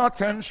all our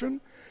attention.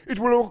 It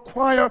will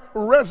require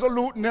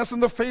resoluteness in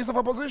the face of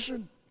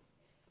opposition.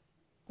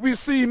 We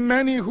see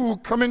many who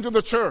come into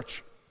the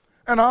church,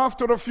 and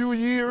after a few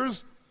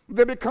years,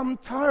 they become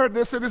tired.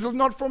 They say, this is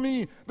not for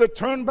me. They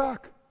turn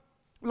back.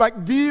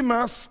 Like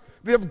Demas,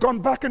 they have gone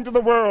back into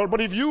the world.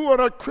 But if you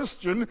are a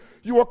Christian,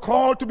 you are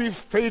called to be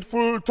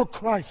faithful to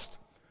Christ.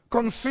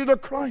 Consider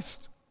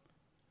Christ.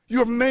 You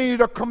have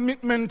made a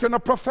commitment and a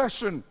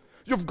profession.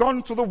 You've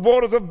gone to the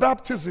waters of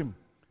baptism.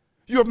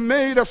 You have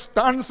made a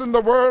stance in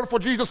the world for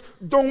Jesus.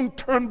 Don't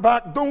turn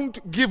back.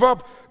 Don't give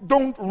up.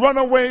 Don't run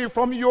away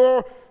from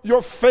your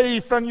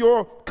faith and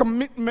your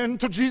commitment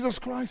to Jesus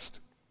Christ.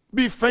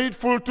 Be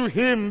faithful to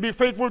Him. Be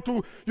faithful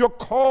to your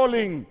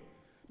calling.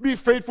 Be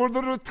faithful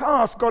to the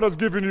task God has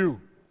given you.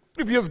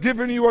 If He has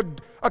given you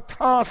a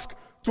task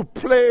to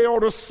play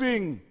or to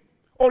sing,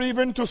 or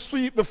even to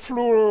sweep the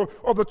floor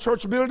of the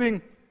church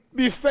building,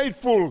 be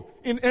faithful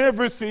in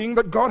everything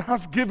that God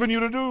has given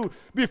you to do.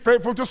 Be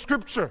faithful to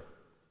Scripture.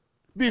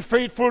 Be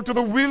faithful to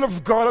the will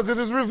of God as it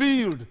is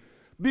revealed.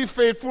 Be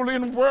faithful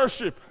in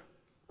worship.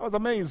 I was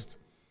amazed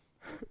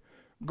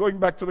going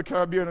back to the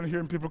Caribbean and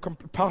hearing people,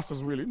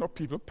 pastors really, not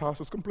people,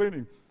 pastors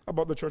complaining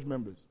about the church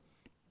members.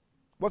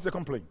 What's their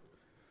complaint?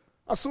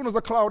 As soon as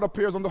the cloud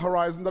appears on the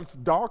horizon that's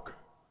dark,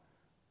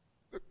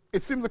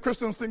 it seems the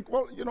Christians think,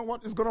 well, you know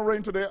what, it's going to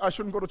rain today, I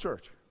shouldn't go to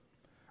church.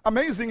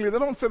 Amazingly, they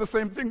don't say the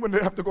same thing when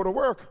they have to go to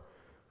work.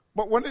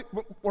 But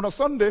on a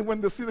Sunday,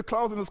 when they see the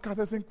clouds in the sky,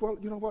 they think, well,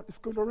 you know what, it's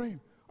going to rain.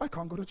 I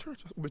can't go to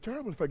church. It would be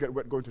terrible if I get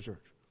wet going to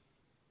church.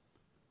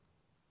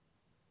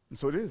 And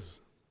so it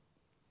is.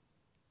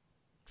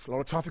 There's a lot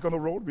of traffic on the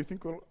road. We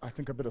think, well, I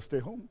think I better stay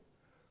home.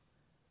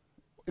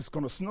 It's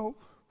going to snow.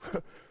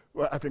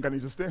 Well, I think I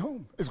need to stay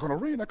home. It's going to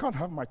rain. I can't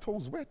have my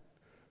toes wet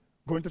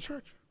going to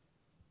church.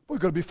 But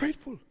we've got to be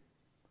faithful.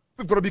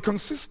 We've got to be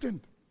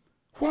consistent.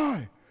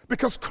 Why?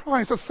 Because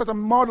Christ has set a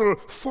model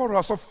for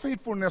us of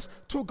faithfulness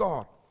to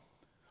God.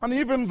 And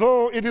even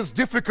though it is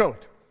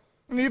difficult,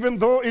 and even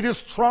though it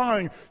is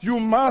trying, you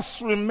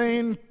must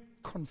remain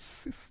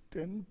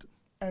consistent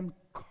and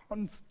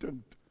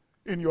constant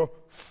in your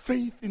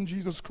faith in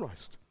Jesus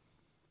Christ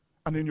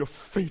and in your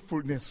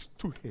faithfulness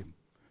to Him.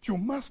 You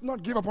must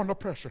not give up under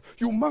pressure.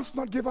 You must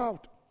not give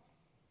out.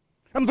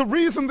 And the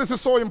reason this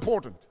is so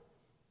important,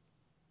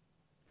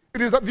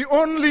 it is that the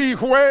only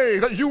way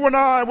that you and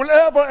I will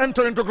ever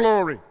enter into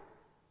glory,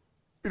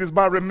 it is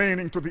by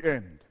remaining to the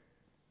end.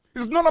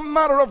 It is not a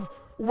matter of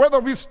whether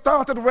we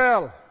started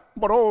well,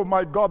 but oh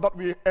my God, that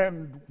we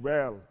end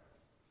well.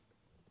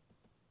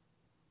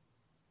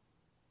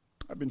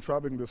 I've been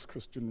traveling this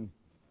Christian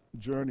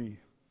journey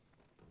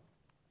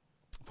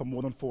for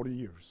more than 40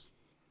 years.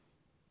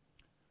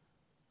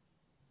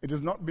 It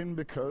has not been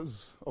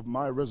because of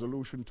my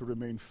resolution to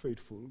remain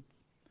faithful,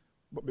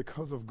 but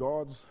because of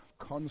God's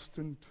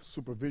constant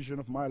supervision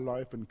of my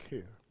life and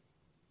care.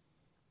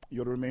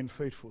 You'll remain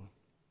faithful,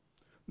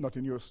 not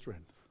in your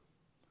strength,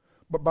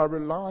 but by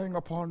relying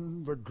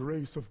upon the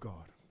grace of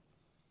God.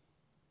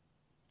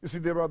 You see,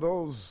 there are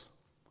those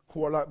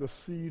who are like the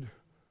seed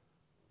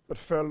that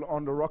fell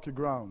on the rocky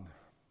ground,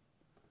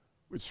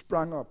 which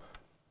sprang up,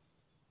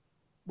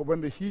 but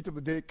when the heat of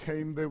the day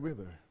came, they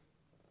wither.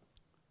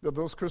 There are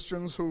those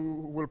Christians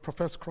who will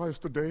profess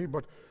Christ today,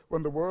 but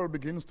when the world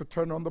begins to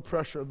turn on the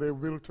pressure, they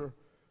wilter,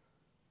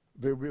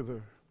 they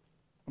wither,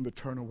 and they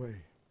turn away.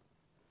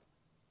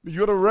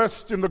 You ought to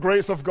rest in the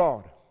grace of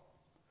God.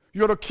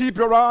 You ought to keep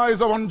your eyes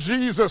on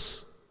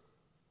Jesus,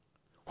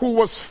 who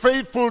was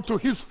faithful to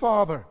His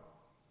Father.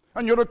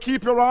 And you ought to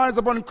keep your eyes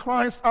upon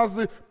Christ as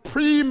the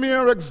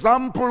premier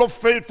example of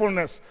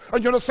faithfulness.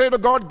 And you ought to say to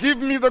God, give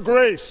me the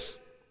grace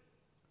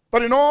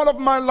that in all of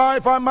my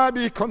life I might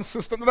be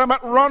consistent, that I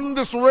might run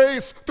this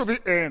race to the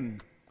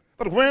end.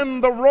 That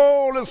when the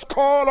roll is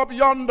called up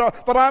yonder,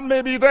 that I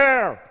may be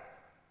there.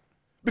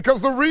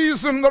 Because the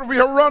reason that we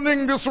are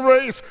running this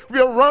race, we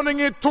are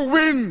running it to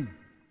win.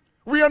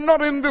 We are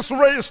not in this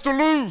race to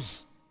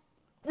lose.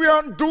 We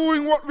aren't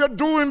doing what we are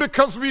doing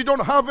because we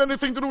don't have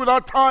anything to do with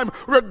our time.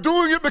 We are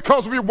doing it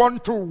because we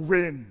want to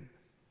win.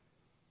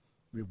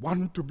 We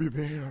want to be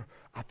there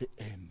at the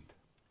end.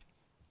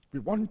 We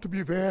want to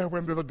be there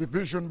when there's a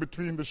division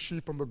between the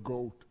sheep and the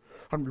goat,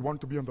 and we want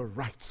to be on the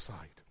right side.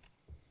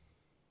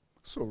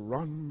 So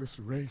run this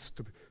race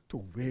to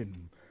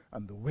win,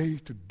 and the way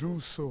to do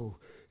so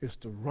is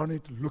to run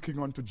it looking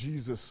unto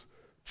Jesus,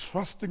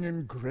 trusting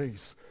in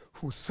grace,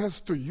 who says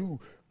to you,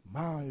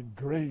 my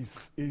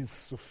grace is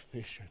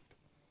sufficient.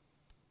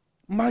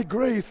 My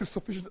grace is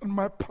sufficient, and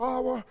my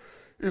power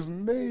is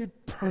made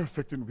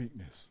perfect in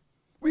weakness.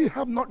 We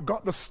have not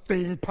got the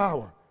staying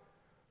power,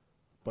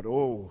 but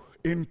oh,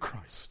 in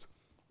Christ,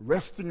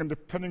 resting and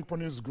depending upon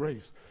His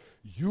grace,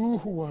 you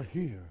who are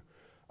here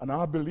and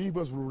our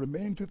believers will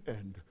remain to the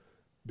end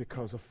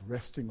because of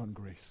resting on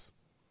grace.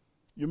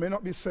 You may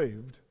not be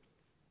saved,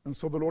 and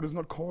so the Lord is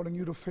not calling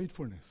you to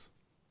faithfulness.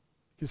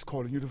 He's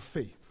calling you to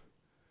faith,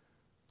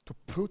 to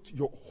put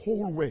your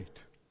whole weight,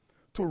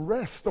 to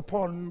rest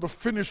upon the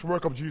finished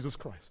work of Jesus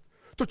Christ,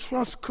 to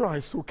trust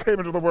Christ who came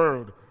into the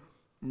world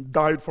and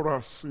died for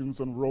our sins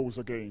and rose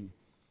again.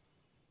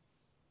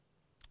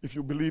 If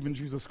you believe in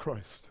Jesus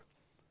Christ,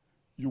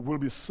 you will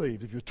be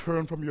saved. If you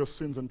turn from your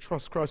sins and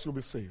trust Christ, you'll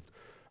be saved.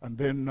 And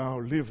then now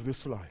live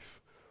this life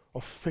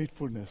of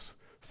faithfulness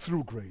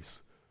through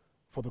grace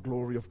for the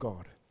glory of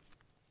God.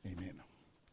 Amen.